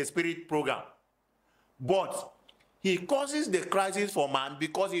part of the Spirit program. But he causes the crisis for man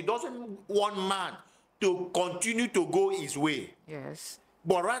because he doesn't want man to continue to go his way, Yes.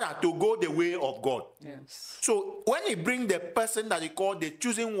 but rather to go the way of God. Yes. So when he brings the person that he called the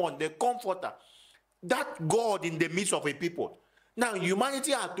chosen one, the comforter, that God in the midst of a people, now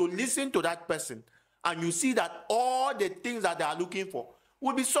humanity has to listen to that person, and you see that all the things that they are looking for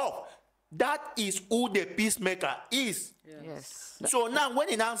will be solved. That is who the peacemaker is. Yes. So now when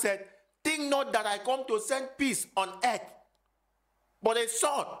he now said, think not that I come to send peace on earth, but a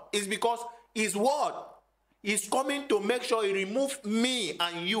sword, is because his word is coming to make sure he removes me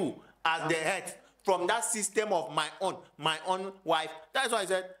and you as the head from that system of my own wife. That's why I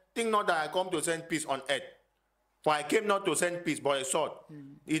said, think not that I come to send peace on earth, for I came not to send peace but a sword.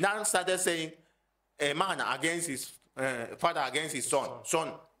 He now started saying, a man against his father against his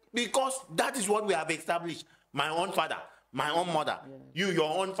son, because that is what we have established. My own father, my own mother, you,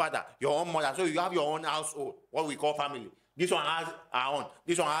 your own father, your own mother. So you have your own household, what we call family. This one has our own,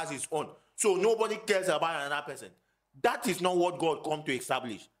 this one has his own. So nobody cares about another person. That is not what God come to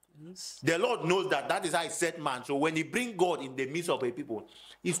establish. The Lord knows that. That is how he set man. So when he bring God in the midst of a people,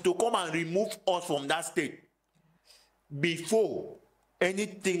 is to come and remove us from that state before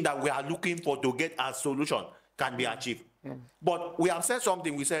anything that we are looking for to get as solution can be achieved. But we have said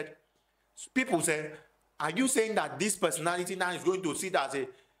something. We said, people say, are you saying that this personality now is going to sit as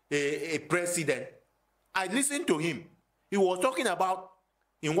a president? I listened to him. he was talking about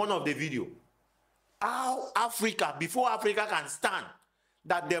in one of the video how Africa, before Africa can stand,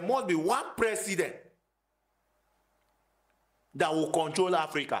 that there must be one president that will control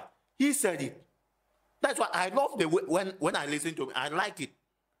Africa. He said it. That's why I love the way when I listen to him, I like it.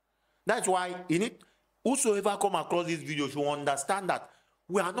 That's why in it, whosoever come across this video should understand that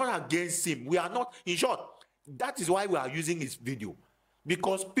we are not against him. We are not, in short, that is why we are using his video.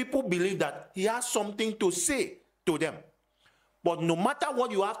 Because people believe that he has something to say to them. But no matter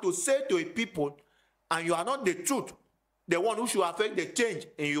what you have to say to a people, and you are not the truth, the one who should affect the change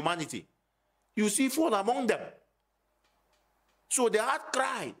in humanity, you see fall among them. So the heart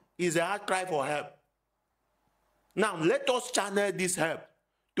cry is a heart cry for help. Now let us channel this help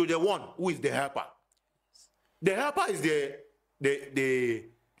to the one who is the helper. The helper is the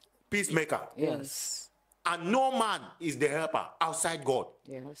peacemaker. Yes. And no man is the helper outside God.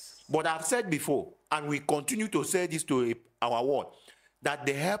 Yes. But I've said before, and we continue to say this to our world, that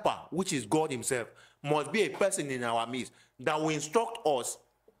the helper, which is God himself, must be a person in our midst that will instruct us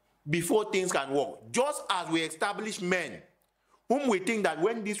before things can work. Just as we establish men, whom we think that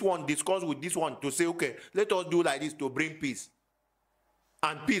when this one discuss with this one to say, okay, let us do like this to bring peace,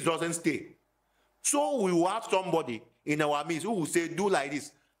 and peace doesn't stay. So we will have somebody in our midst who will say, do like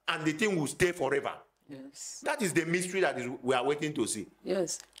this, and the thing will stay forever. Yes. That is the mystery that we are waiting to see.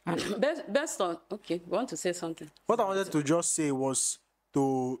 Yes. Best on, okay, you want to say something? What I wanted to just say was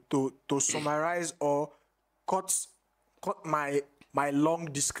to summarize or cut my long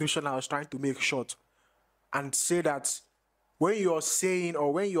description I was trying to make short, and say that when you're saying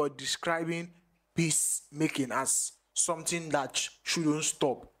or when you're describing peacemaking as something that shouldn't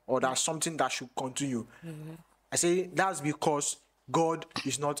stop or that's something that should continue, I say that's because God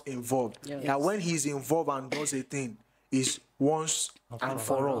is not involved. Yes. Now, when he's involved and does a thing, is once and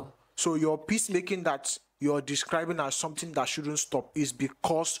for all. So your peacemaking that you're describing as something that shouldn't stop is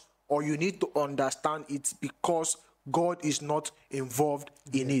because, or you need to understand it's because God is not involved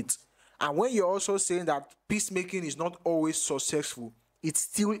in it. And when you're also saying that peacemaking is not always successful, it's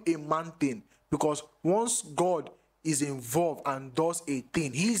still a man thing, because once God is involved and does a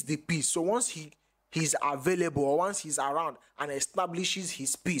thing, he's the peace. So once he's available, or once he's around and establishes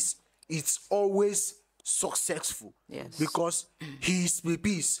his peace, it's always successful. Yes. Because he is the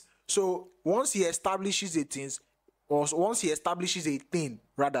peace. So once he establishes a thing, or once he establishes a thing,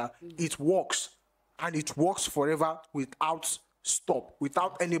 rather, it works, and it works forever without stop,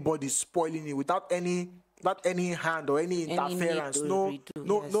 without anybody spoiling it, without any hand or any interference,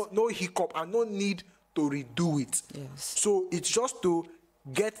 no hiccup, and no need to redo it. Yes. So it's just to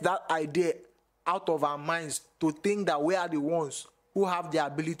get that idea out of our minds, to think that we are the ones who have the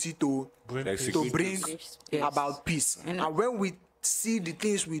ability to bring Yes. about peace. And when we see the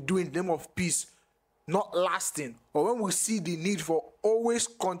things we do in the name of peace not lasting, or when we see the need for always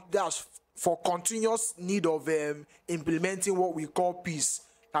for continuous need of implementing what we call peace,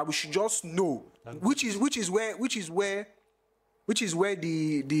 that we should just know, which is where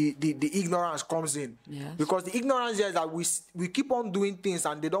the ignorance comes in. Yes. Because the ignorance is that we keep on doing things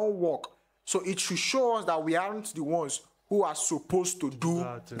and they don't work. So it should show us that we aren't the ones who are supposed to do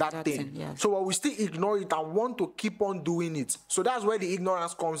that thing. Yes. So we still ignore it and want to keep on doing it. So that's where the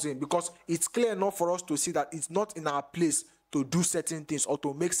ignorance comes in, because it's clear enough for us to see that it's not in our place to do certain things or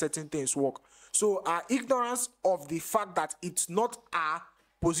to make certain things work. So our ignorance of the fact that it's not our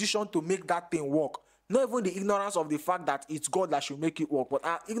position to make that thing work, not even the ignorance of the fact that it's God that should make it work, but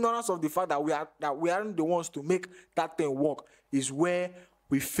our ignorance of the fact that we aren't the ones to make that thing work, is where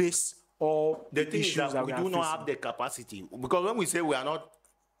we face all the thing issues is that we do not have the capacity. Because when we say we are not,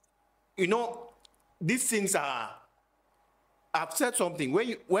 these things are, I've said something.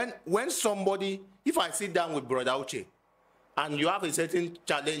 When somebody, if I sit down with Brother Uche, and you have a certain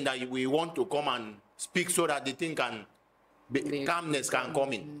challenge that we want to come and speak so that the thing can, calmness can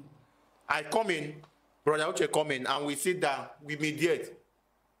come in. I come in, Brother Uche come in, and we sit down, we mediate,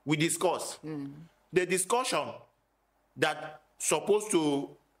 we discuss. The discussion that supposed to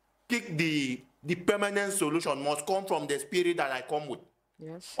kick the permanent solution must come from the spirit that I come with.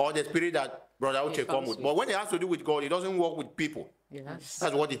 Yes. Or the spirit that Brother Uche come with. But when it has to do with God, it doesn't work with people. Yes.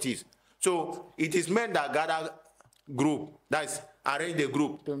 That's what it is. So it is men that gather group, that's arrange the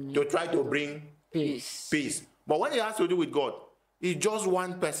group to try to bring peace. But when it has to do with God, it's just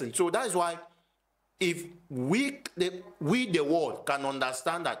one person. So that is why if we the world can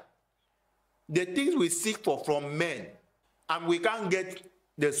understand that the things we seek for from men and we can't get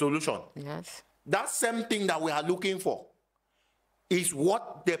the solution, Yes. that same thing that we are looking for is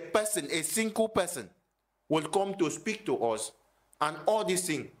what the person, a single person, will come to speak to us, and all these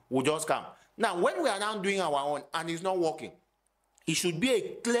things will just come. Now, when we are now doing our own and it's not working, it should be a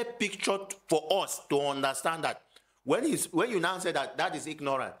clear picture for us to understand that when you now say that is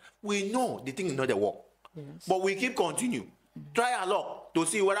ignorant, we know the thing is not the work. Yes. But we keep continue. Try our luck to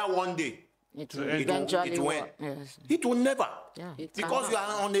see whether one day It will eventually work. Yes. It will never. Yeah. Because you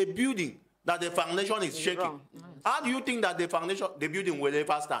are on a building that the foundation is shaking. Yes. How do you think that the building will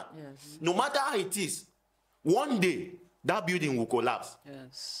ever stand? Yes. No matter how it is, one day that building will collapse.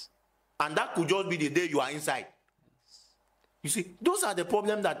 Yes. And that could just be the day you are inside. You see, those are the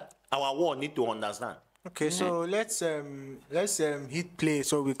problems that our world need to understand. Okay, so let's hit play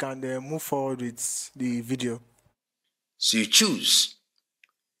so we can move forward with the video. So you choose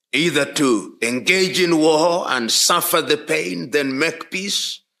either to engage in war and suffer the pain, then make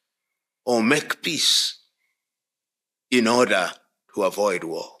peace, or make peace in order to avoid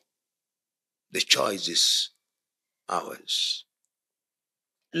war. The choice is ours.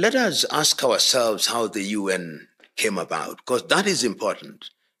 Let us ask ourselves how the UN came about, because that is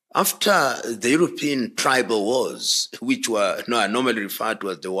important. After the European tribal wars, which were normally referred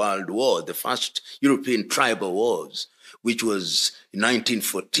to as the World War, the first European tribal wars, which was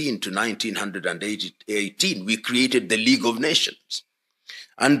 1914 to 1918, we created the League of Nations.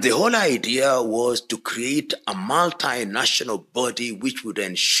 And the whole idea was to create a multinational body which would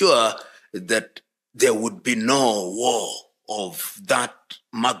ensure that there would be no war of that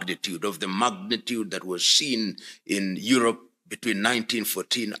magnitude, of the magnitude that was seen in Europe between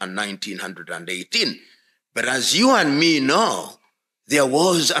 1914 and 1918. But as you and me know, there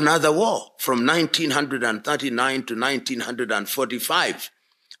was another war from 1939 to 1945.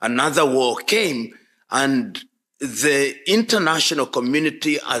 Another war came, and the international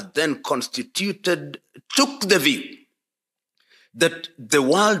community, as then constituted, took the view that the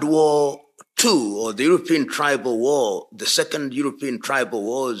World War II, or the European Tribal War, the second European Tribal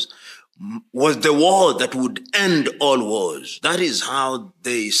Wars, was the war that would end all wars. That is how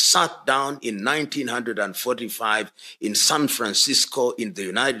they sat down in 1945 in San Francisco in the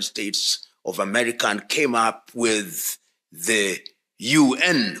United States of America and came up with the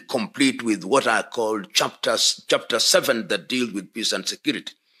UN, complete with what are called chapter 7 that deals with peace and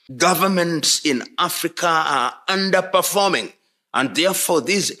security. Governments in Africa are underperforming, and therefore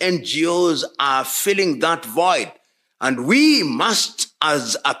these NGOs are filling that void. And we must,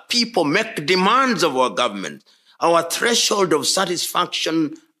 as a people, make demands of our government. Our threshold of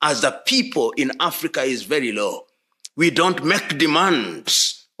satisfaction as a people in Africa is very low. We don't make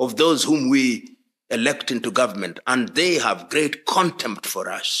demands of those whom we elect into government, and they have great contempt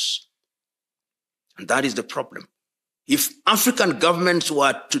for us. And that is the problem. If African governments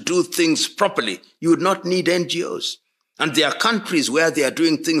were to do things properly, you would not need NGOs. And there are countries where they are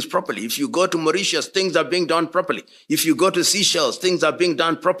doing things properly. If you go to Mauritius, things are being done properly. If you go to Seychelles, things are being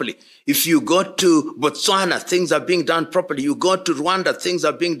done properly. If you go to Botswana, things are being done properly. You go to Rwanda, things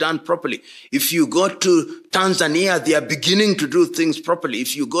are being done properly. If you go to Tanzania, they are beginning to do things properly.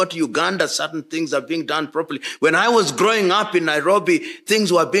 If you go to Uganda, certain things are being done properly. When I was growing up in Nairobi,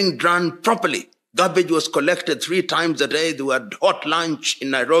 things were being done properly. Garbage was collected 3 times a day. There were hot lunch in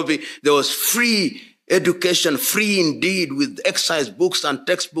Nairobi. There was free education, free indeed, with exercise books and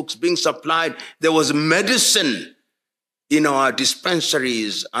textbooks being supplied. There was medicine in our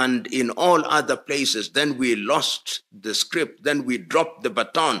dispensaries and in all other places. Then we lost the script. Then we dropped the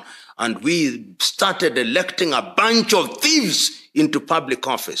baton and we started electing a bunch of thieves into public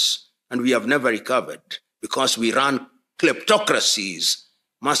office. And we have never recovered because we ran kleptocracies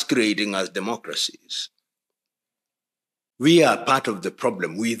masquerading as democracies. We are part of the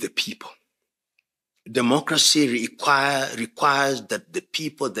problem, we the people. Democracy requires that the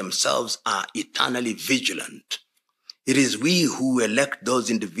people themselves are eternally vigilant. It is we who elect those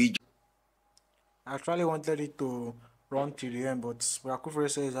individuals. I actually wanted it to run till the end, but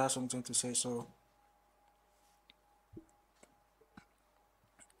Rakufre says he has something to say, so.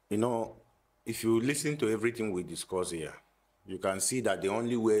 You know, if you listen to everything we discuss here, you can see that the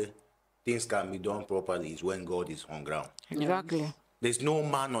only way things can be done properly is when God is on ground. Exactly. There's no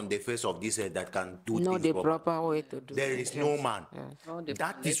man on the face of this earth that can do Know things the properly. proper way to do There it. is no man. Yes.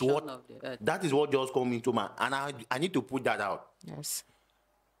 That is what just come into man. And I need to put that out. Yes.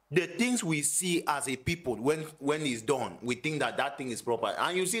 The things we see as a people, when it's done, we think that thing is proper.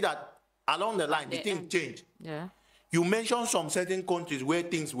 And you see that along the line, the thing change. Yeah. You mentioned some certain countries where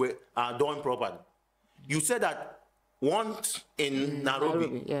things are done properly. You said that once in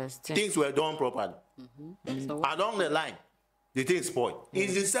Nairobi, yes, things were done properly. Along the line, the thing spoiled.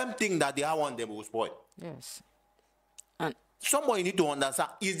 It's the same thing that the other one them will spoil. Yes. Somebody need to understand.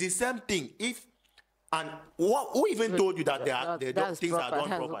 It's the same thing. If And who even told you that things are done That's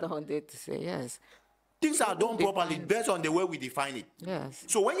properly? what I wanted to say, yes. Things are done properly based on the way we define it. Yes.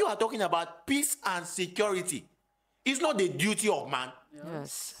 So when you are talking about peace and security, it's not the duty of man.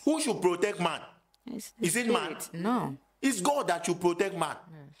 Yes. Who should protect man? Is it man? No. It's God that should protect man.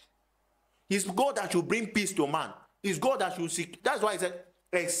 It's God that should bring peace to man. It's God that should seek. That's why he said,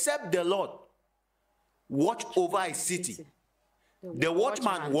 except the Lord watch over a city, the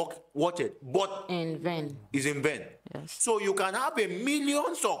watchman watcheth, but In vain. is in vain. Yes. So you can have a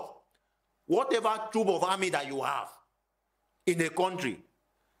millions of whatever troop of army that you have in a country,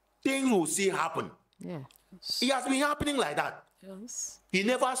 things will still happen. Yeah. It has been happening like that. Yes. He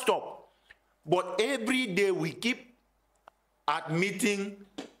never stopped. But every day we keep admitting,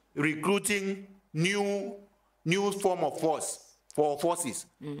 recruiting new form of forces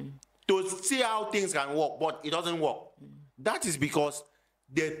to see how things can work, but it doesn't work. That is because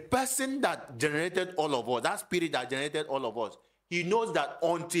the person that generated all of us, that spirit that generated all of us, he knows that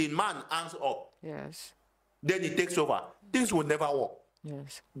until man hangs up, Yes. then he takes over. Things will never work.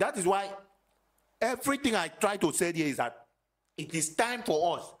 Yes. That is why everything I try to say here is that it is time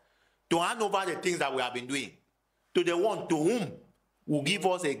for us to hand over the things that we have been doing to the one to whom will give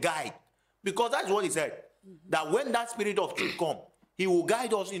us a guide. Because that's what he said, that when that spirit of truth comes, he will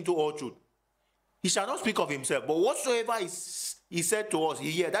guide us into all truth. He shall not speak of himself, but whatsoever he said to us,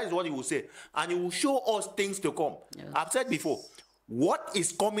 that is what he will say. And he will show us things to come. Yes. I've said before, what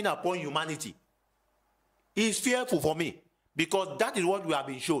is coming upon humanity is fearful for me, because that is what we have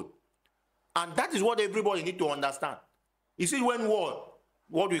been shown. And that is what everybody needs to understand. You see, when war,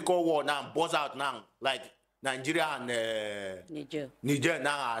 what we call war now, buzz out now, like Nigeria and Niger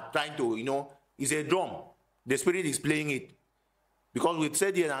now are trying to, it's a drum. The spirit is playing it. Because we've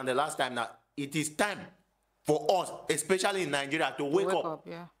said here and the last time that it is time for us, especially in Nigeria, to wake up.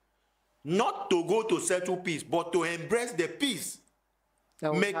 Yeah. Not to go to settle peace, but to embrace the peace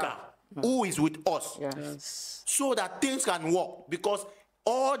maker who is with us. Yes. So that things can work. Because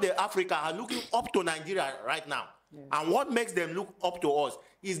all the Africa are looking up to Nigeria right now. Yes. And what makes them look up to us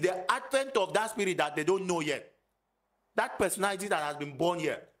is the advent of that spirit that they don't know yet. That personality that has been born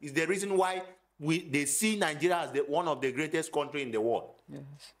here is the reason why they see Nigeria as one of the greatest countries in the world. Yes.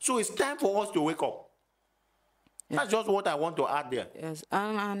 So it's time for us to wake up. Yes. That's just what I want to add there. Yes,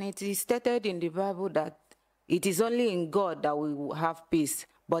 and it is stated in the Bible that it is only in God that we will have peace,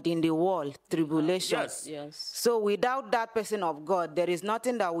 but in the world, tribulation. Yes. Yes. So without that person of God, there is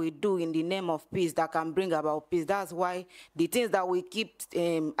nothing that we do in the name of peace that can bring about peace. That's why the things that we keep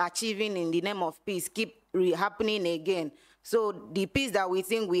achieving in the name of peace keep happening again. So the peace that we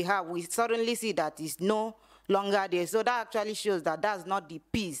think we have, we suddenly see that is no longer there. So that actually shows that that's not the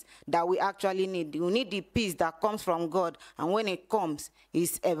peace that we actually need. We need the peace that comes from God, and when it comes,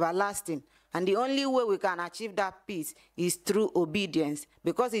 it's everlasting. And the only way we can achieve that peace is through obedience,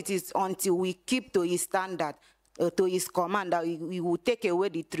 because it is until we keep to his standard, to his command, that we will take away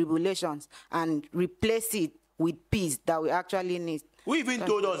the tribulations and replace it with peace that we actually need. Who even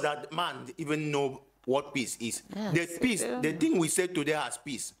told us that man even know what peace is? Yes. The peace, the thing we said today as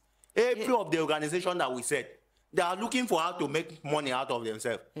peace. Every of the organization that we said, they are looking for how to make money out of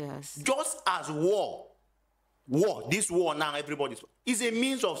themselves. Yes. Just as this war now, everybody's, is a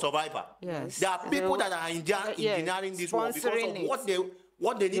means of survival. Yes. There are people that are engineering this war because of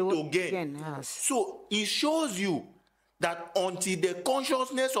what they need to gain. Yes. So it shows you that until the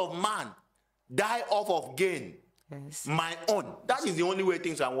consciousness of man die off of gain, yes, my own, that is the only way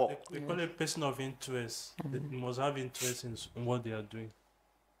things can work. They call it a person of interest. They must have interest in what they are doing.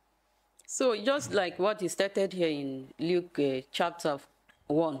 So just like what is stated here in Luke chapter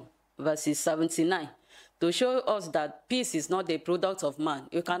 1, verses 79, to show us that peace is not a product of man.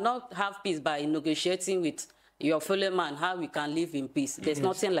 You cannot have peace by negotiating with your fellow man how we can live in peace. There's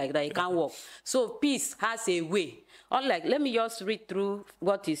nothing like that. It can't work. So peace has a way. Unlike, let me just read through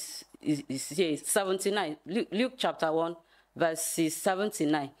what is here, 79, Luke chapter 1, verses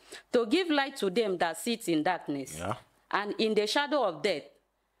 79. To give light to them that sit in darkness, and in the shadow of death,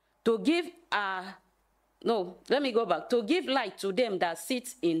 to give to give light to them that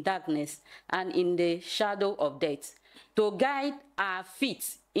sit in darkness and in the shadow of death, to guide our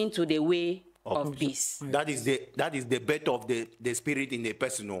feet into the way of peace. That is the birth of the spirit in the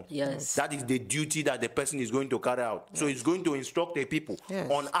person. Yes. That is the duty that the person is going to carry out. Yes. So it's going to instruct the people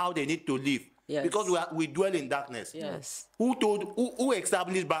on how they need to live. Yes. Because we dwell in darkness. Yes. Who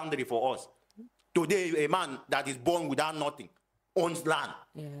established boundary for us? Today, a man that is born without nothing owns land.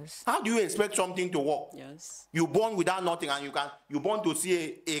 Yes. How do you expect something to work? Yes. You're born without nothing, and you born to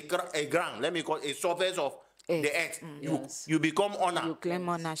see a ground, let me call it a surface of the earth. Yes. You become owner. You claim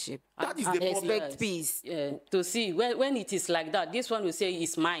ownership. That is and the problem. expect peace. Yeah, to see when it is like that, this one will say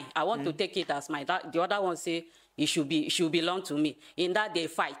it's mine. I want to take it as mine. The other one say it should belong to me. In that they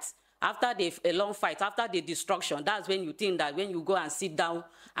fight. After a long fight, after the destruction, that's when you think that when you go and sit down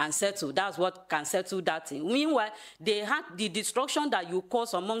and settle, that's what can settle that thing. Meanwhile, they had the destruction that you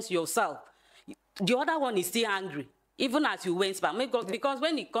cause amongst yourself. The other one is still angry, even as you went back. Because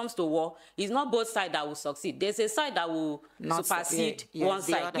when it comes to war, it's not both sides that will succeed. There's a side that will supersede one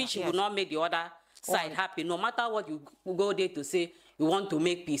side, which will not make the other side happy. No matter what you go there to say, you want to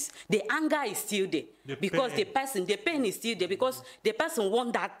make peace. The anger is still there because the pain is still there because the person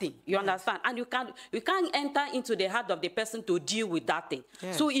wants that thing. You understand? And you can't enter into the heart of the person to deal with that thing.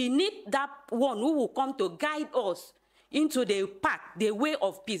 Yes. So you need that one who will come to guide us into the path, the way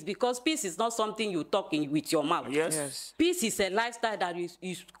of peace, because peace is not something you talk in with your mouth. Yes. Yes. Peace is a lifestyle that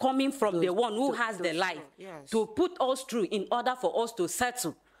is coming from the one who has the life to put us through in order for us to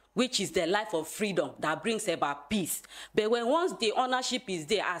settle, which is the life of freedom that brings about peace. But when once the ownership is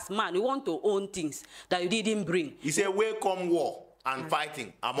there as man, you want to own things that you didn't bring. He said, where come war and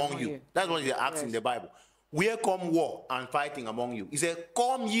fighting among you? That's what he asks in the Bible. Where come war and fighting among you? He said,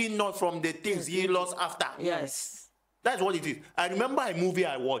 come ye not from the things ye lost after. Yes. That's what it is. I remember a movie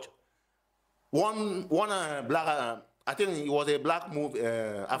I watched. One black, I think it was a black movie,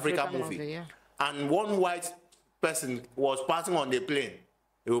 African movie. And one white person was passing on the plane.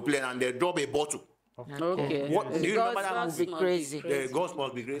 And they drop a bottle. Okay. What, do you remember that movie? Crazy. The ghost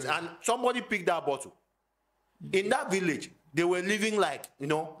must be crazy. And somebody picked that bottle. In that village, they were living like,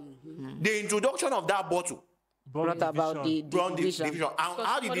 the introduction of that bottle brought about the division. And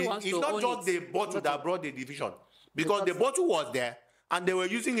how did it's not just the bottle that brought the division. Because the bottle was there, and they were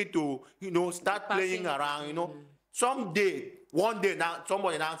using it to, start playing around, one day now,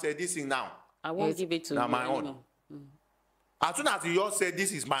 somebody now said, this thing now. I won't give it to you. My own. As soon as you all say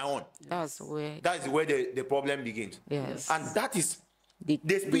this is my own, that is where the problem begins. Yes. And that is the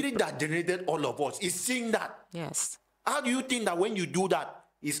spirit that generated all of us is seeing that. Yes. How do you think that when you do that,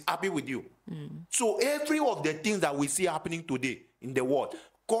 he's happy with you? So every of the things that we see happening today in the world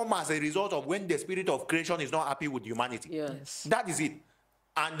come as a result of when the spirit of creation is not happy with humanity. Yes. That is it.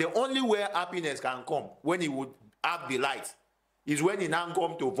 And the only way happiness can come when he would have the light is when he now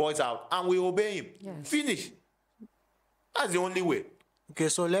come to voice out and we obey him. Yes. Finish. That's the only way. Okay,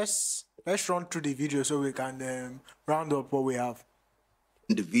 so let's run through the video so we can round up what we have.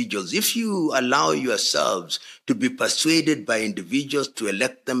 Individuals, if you allow yourselves to be persuaded by individuals to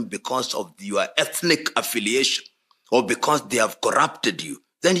elect them because of your ethnic affiliation or because they have corrupted you,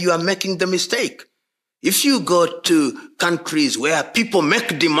 then you are making the mistake. If you go to countries where people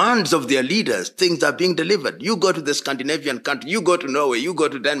make demands of their leaders, things are being delivered. You go to the Scandinavian country, you go to Norway, you go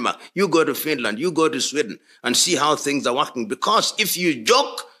to Denmark, you go to Finland, you go to Sweden and see how things are working. Because if you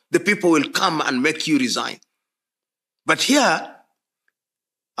joke, the people will come and make you resign. But here,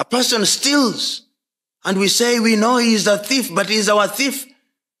 a person steals and we say we know he is a thief, but he is our thief.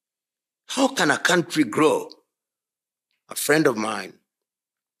 How can a country grow? A friend of mine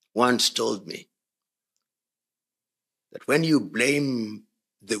once told me that when you blame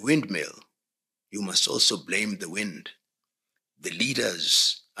the windmill, you must also blame the wind. The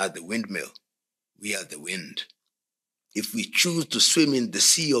leaders are the windmill. We are the wind. If we choose to swim in the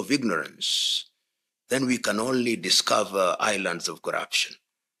sea of ignorance, then we can only discover islands of corruption.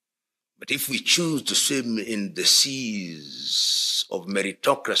 But if we choose to swim in the seas of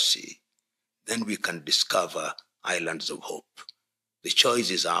meritocracy, then we can discover islands of hope. The choice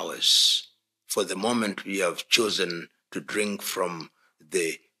is ours. For the moment, we have chosen to drink from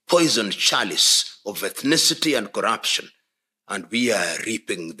the poisoned chalice of ethnicity and corruption, and we are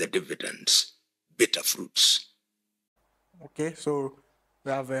reaping the dividends, bitter fruits. Okay, so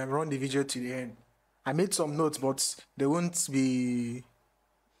we have run the video to the end. I made some notes, but they won't be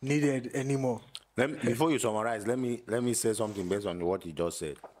needed anymore. Before you summarize, let me say something based on what you just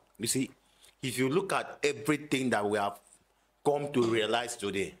said. You see, if you look at everything that we have come to realize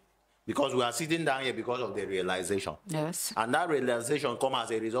today, because we are sitting down here because of the realization. Yes. And that realization comes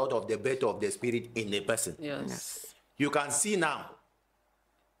as a result of the birth of the spirit in the person. Yes. You can see now,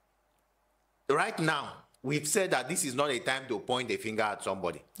 right now, we've said that this is not a time to point a finger at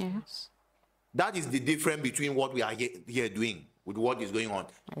somebody. Yes. That is the difference between what we are here doing with what is going on.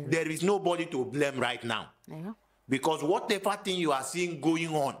 There is nobody to blame right now. Yeah. Because whatever thing you are seeing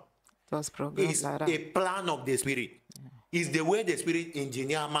going on is like a plan of the spirit. Is the way the spirit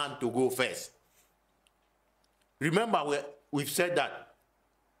engineer man to go first. Remember, we've said that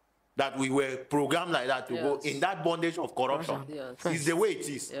that we were programmed like that to go Yes. in that bondage of corruption. Yes. It's the way it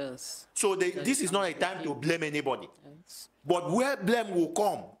is. Yes. So this is not a time to blame anybody. Yes. But where blame will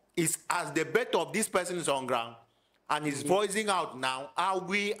come is as the bet of this person is on ground and is voicing out now how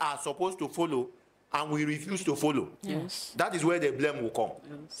we are supposed to follow and we refuse to follow. Yes. That is where the blame will come.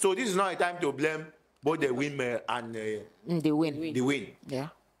 Yes. So this is not a time to blame both the windmill and The wind. the wind. Yeah.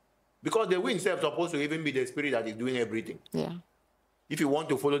 Because the wind itself is supposed to even be the spirit that is doing everything. Yeah. If you want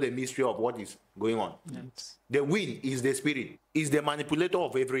to follow the mystery of what is going on. Yes. The wind is the spirit, is the manipulator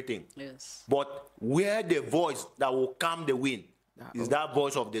of everything. Yes. But where the voice that will calm the wind is that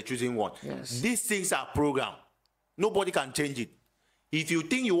voice of the chosen one. Yes. These things are programmed. Nobody can change it. If you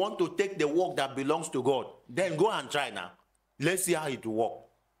think you want to take the work that belongs to God, then go and try now. Let's see how it will work.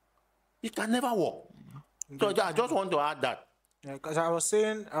 It can never work. So I just want to add that. Yeah, because I was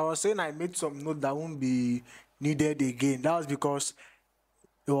saying I made some note that won't be needed again. That was because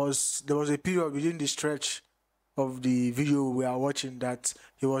there was a period within the stretch of the video we are watching that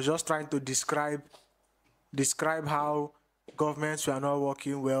he was just trying to describe how governments were not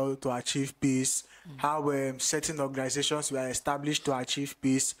working well to achieve peace, how certain organizations were established to achieve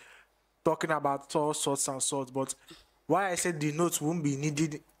peace, talking about all sorts and sorts. But why I said the notes won't be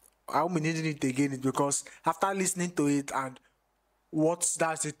needed, I won't be needing it again is because after listening to it and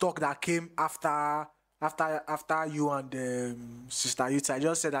that's the talk that came after you and Sister Yuta, I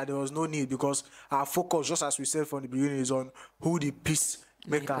just said that there was no need because our focus, just as we said from the beginning, is on who the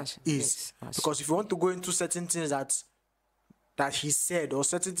peacemaker is. Yes. Because if you want to go into certain things that he said or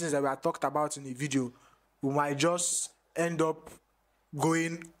certain things that we have talked about in the video, we might just end up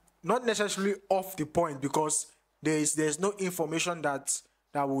going not necessarily off the point because there's no information that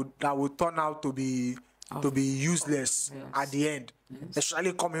would turn out to be useless at the end,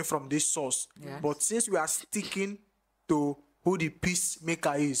 especially coming from this source. Yes. But since we are sticking to who the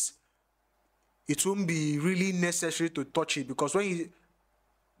peacemaker is, it won't be really necessary to touch it because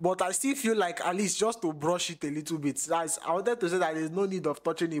but I still feel like at least just to brush it a little bit. I wanted to say that there's no need of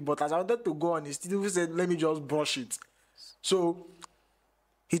touching it, but as I wanted to go on, he still said, let me just brush it. So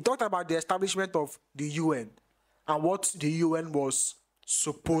he talked about the establishment of the UN and what the UN was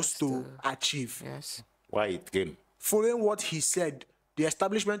supposed to achieve. Yes. Why it came. Following what he said, the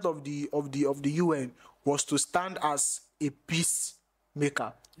establishment of the UN was to stand as a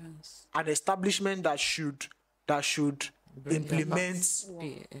peacemaker, an establishment that should implement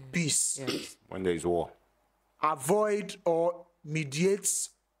peace, Yes. When there is war. avoid or mediate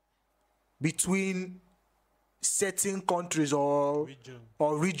between certain countries or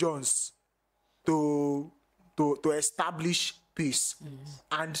regions to establish peace.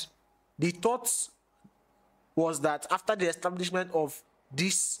 And the thought was that after the establishment of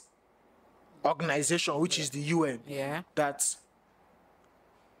this organization, which is the UN, Yeah. that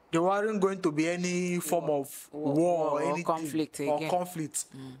there weren't going to be any form of war or anything, conflict again. conflict.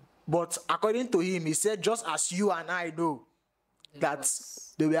 But according to him, he said, just as you and I know that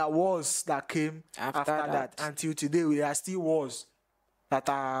there were wars that came after that. Until today, there are still wars that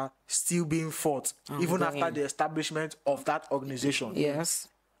are still being fought, even after the establishment of that organization. Yes.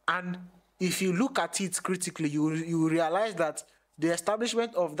 And if you look at it critically, you realize that the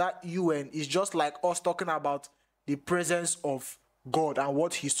establishment of that UN is just like us talking about the presence of God and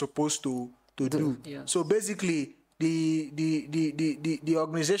what He's supposed to do. Yes. So basically, the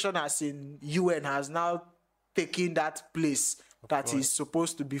organization as in UN has now taken that place that is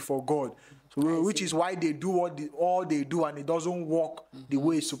supposed to be for God. So, which is why they do all they do, and it doesn't work the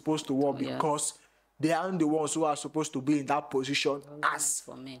way it's supposed to work, because they aren't the ones who are supposed to be in that position as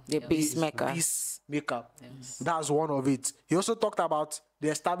For me. The peacemaker. peacemaker. That's one of it. He also talked about the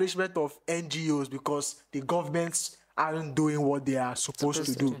establishment of NGOs because the governments aren't doing what they are supposed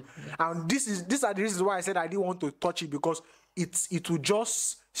to do. And these are the reasons why I said I didn't want to touch it, because it will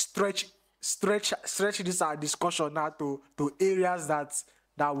just stretch this our discussion now to areas that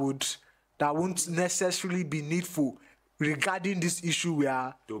won't necessarily be needful regarding this issue we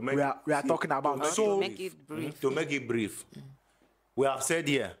are talking about. So Make it brief. To make it brief, we have said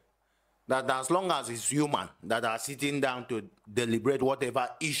here that as long as it's human that are sitting down to deliberate whatever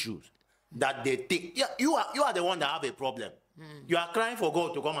issues that they think, you are the one that have a problem. You are crying for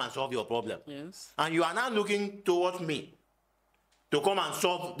God to come and solve your problem. Yes. And you are now looking towards me to come and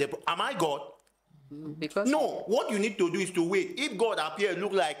solve the problem. Am I God? Because No. What you need to do is to wait. If God appear,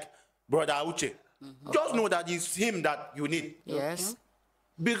 look like Brother Uche, just know that it's him that you need. Yes.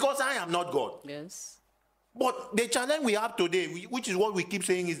 Because I am not God. yes. But the challenge we have today, which is what we keep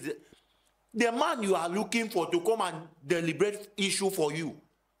saying, is the man you are looking for to come and deliberate issue for you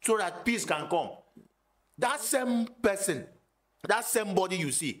so that peace can come. That same person that same body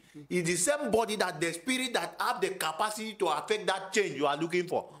you see is the same body that the spirit that have the capacity to affect that change you are looking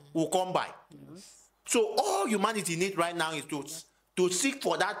for will come by. So all humanity needs right now is to seek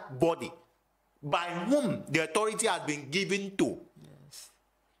for that body by whom the authority has been given to.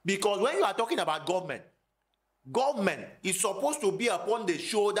 Because when you are talking about government is supposed to be upon the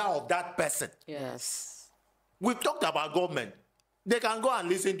shoulder of that person. Yes. We've talked about government. They can go and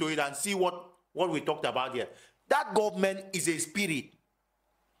listen to it and see what we talked about here. That government is a spirit.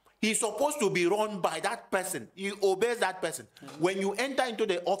 He's supposed to be run by that person. He obeys that person. When you enter into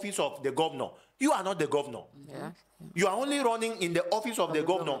the office of the governor, you are not the governor. You are only running in the office of the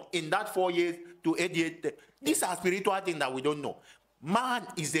governor in that 4 years to 8 years. These are spiritual things that we don't know. Man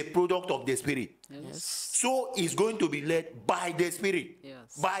is a product of the spirit. So he's going to be led by the spirit.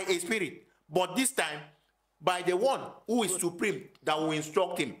 By a spirit. But this time, by the one who is supreme that will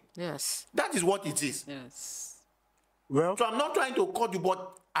instruct him. That is what it is. Well, so I'm not trying to cut you,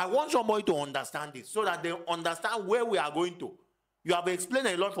 but I want somebody to understand this so that they understand where we are going to. You have explained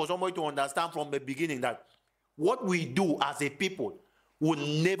a lot for somebody to understand from the beginning that what we do as a people will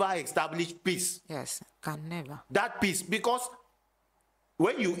never establish peace. Yes, can never. That peace, because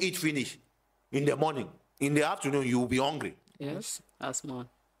when you eat finish in the morning, in the afternoon, you will be hungry. Yes, that's man.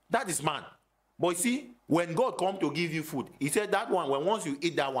 That is man. But you see, when God comes to give you food, he said that one, when once you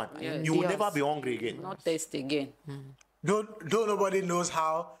eat that one, you will never be hungry again. Not taste again. Don't nobody knows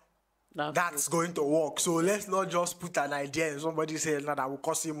how that's going to work. So let's not just put an idea and somebody say that will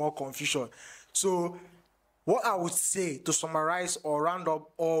cause you more confusion. So what I would say to summarize or round up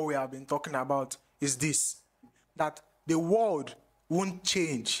all we have been talking about is this, that the world won't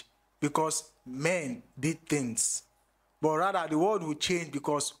change because men did things, but rather the world will change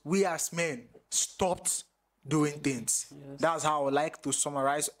because we as men stopped doing things. That's how I would like to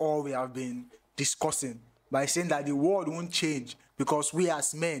summarize all we have been discussing, by saying that the world won't change because we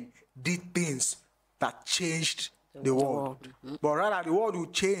as men did things that changed the world. But rather the world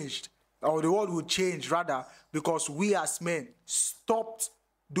will change, or the world will change rather because we as men stopped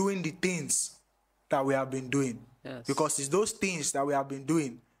doing the things that we have been doing. Because it's those things that we have been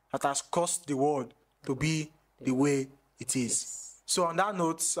doing that has caused the world to be the way it is. So on that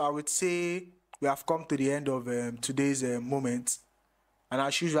note, I would say we have come to the end of today's moment. And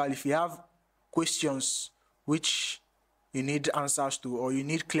as usual, if you have questions which you need answers to, or you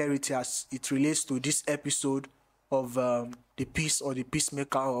need clarity as it relates to this episode of the Peace or the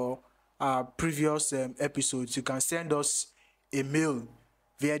Peacemaker, or previous episodes, you can send us a mail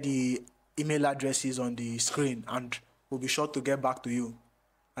via the email addresses on the screen, and we'll be sure to get back to you.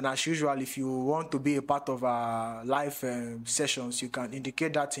 And as usual, if you want to be a part of our live sessions, you can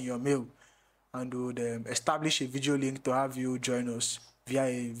indicate that in your mail, and we'll establish a video link to have you join us via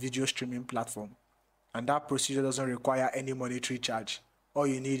a video streaming platform. And that procedure doesn't require any monetary charge. All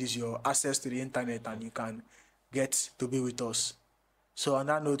you need is your access to the internet, and you can get to be with us. So on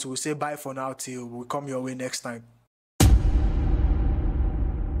that note, we'll say bye for now till we come your way next time.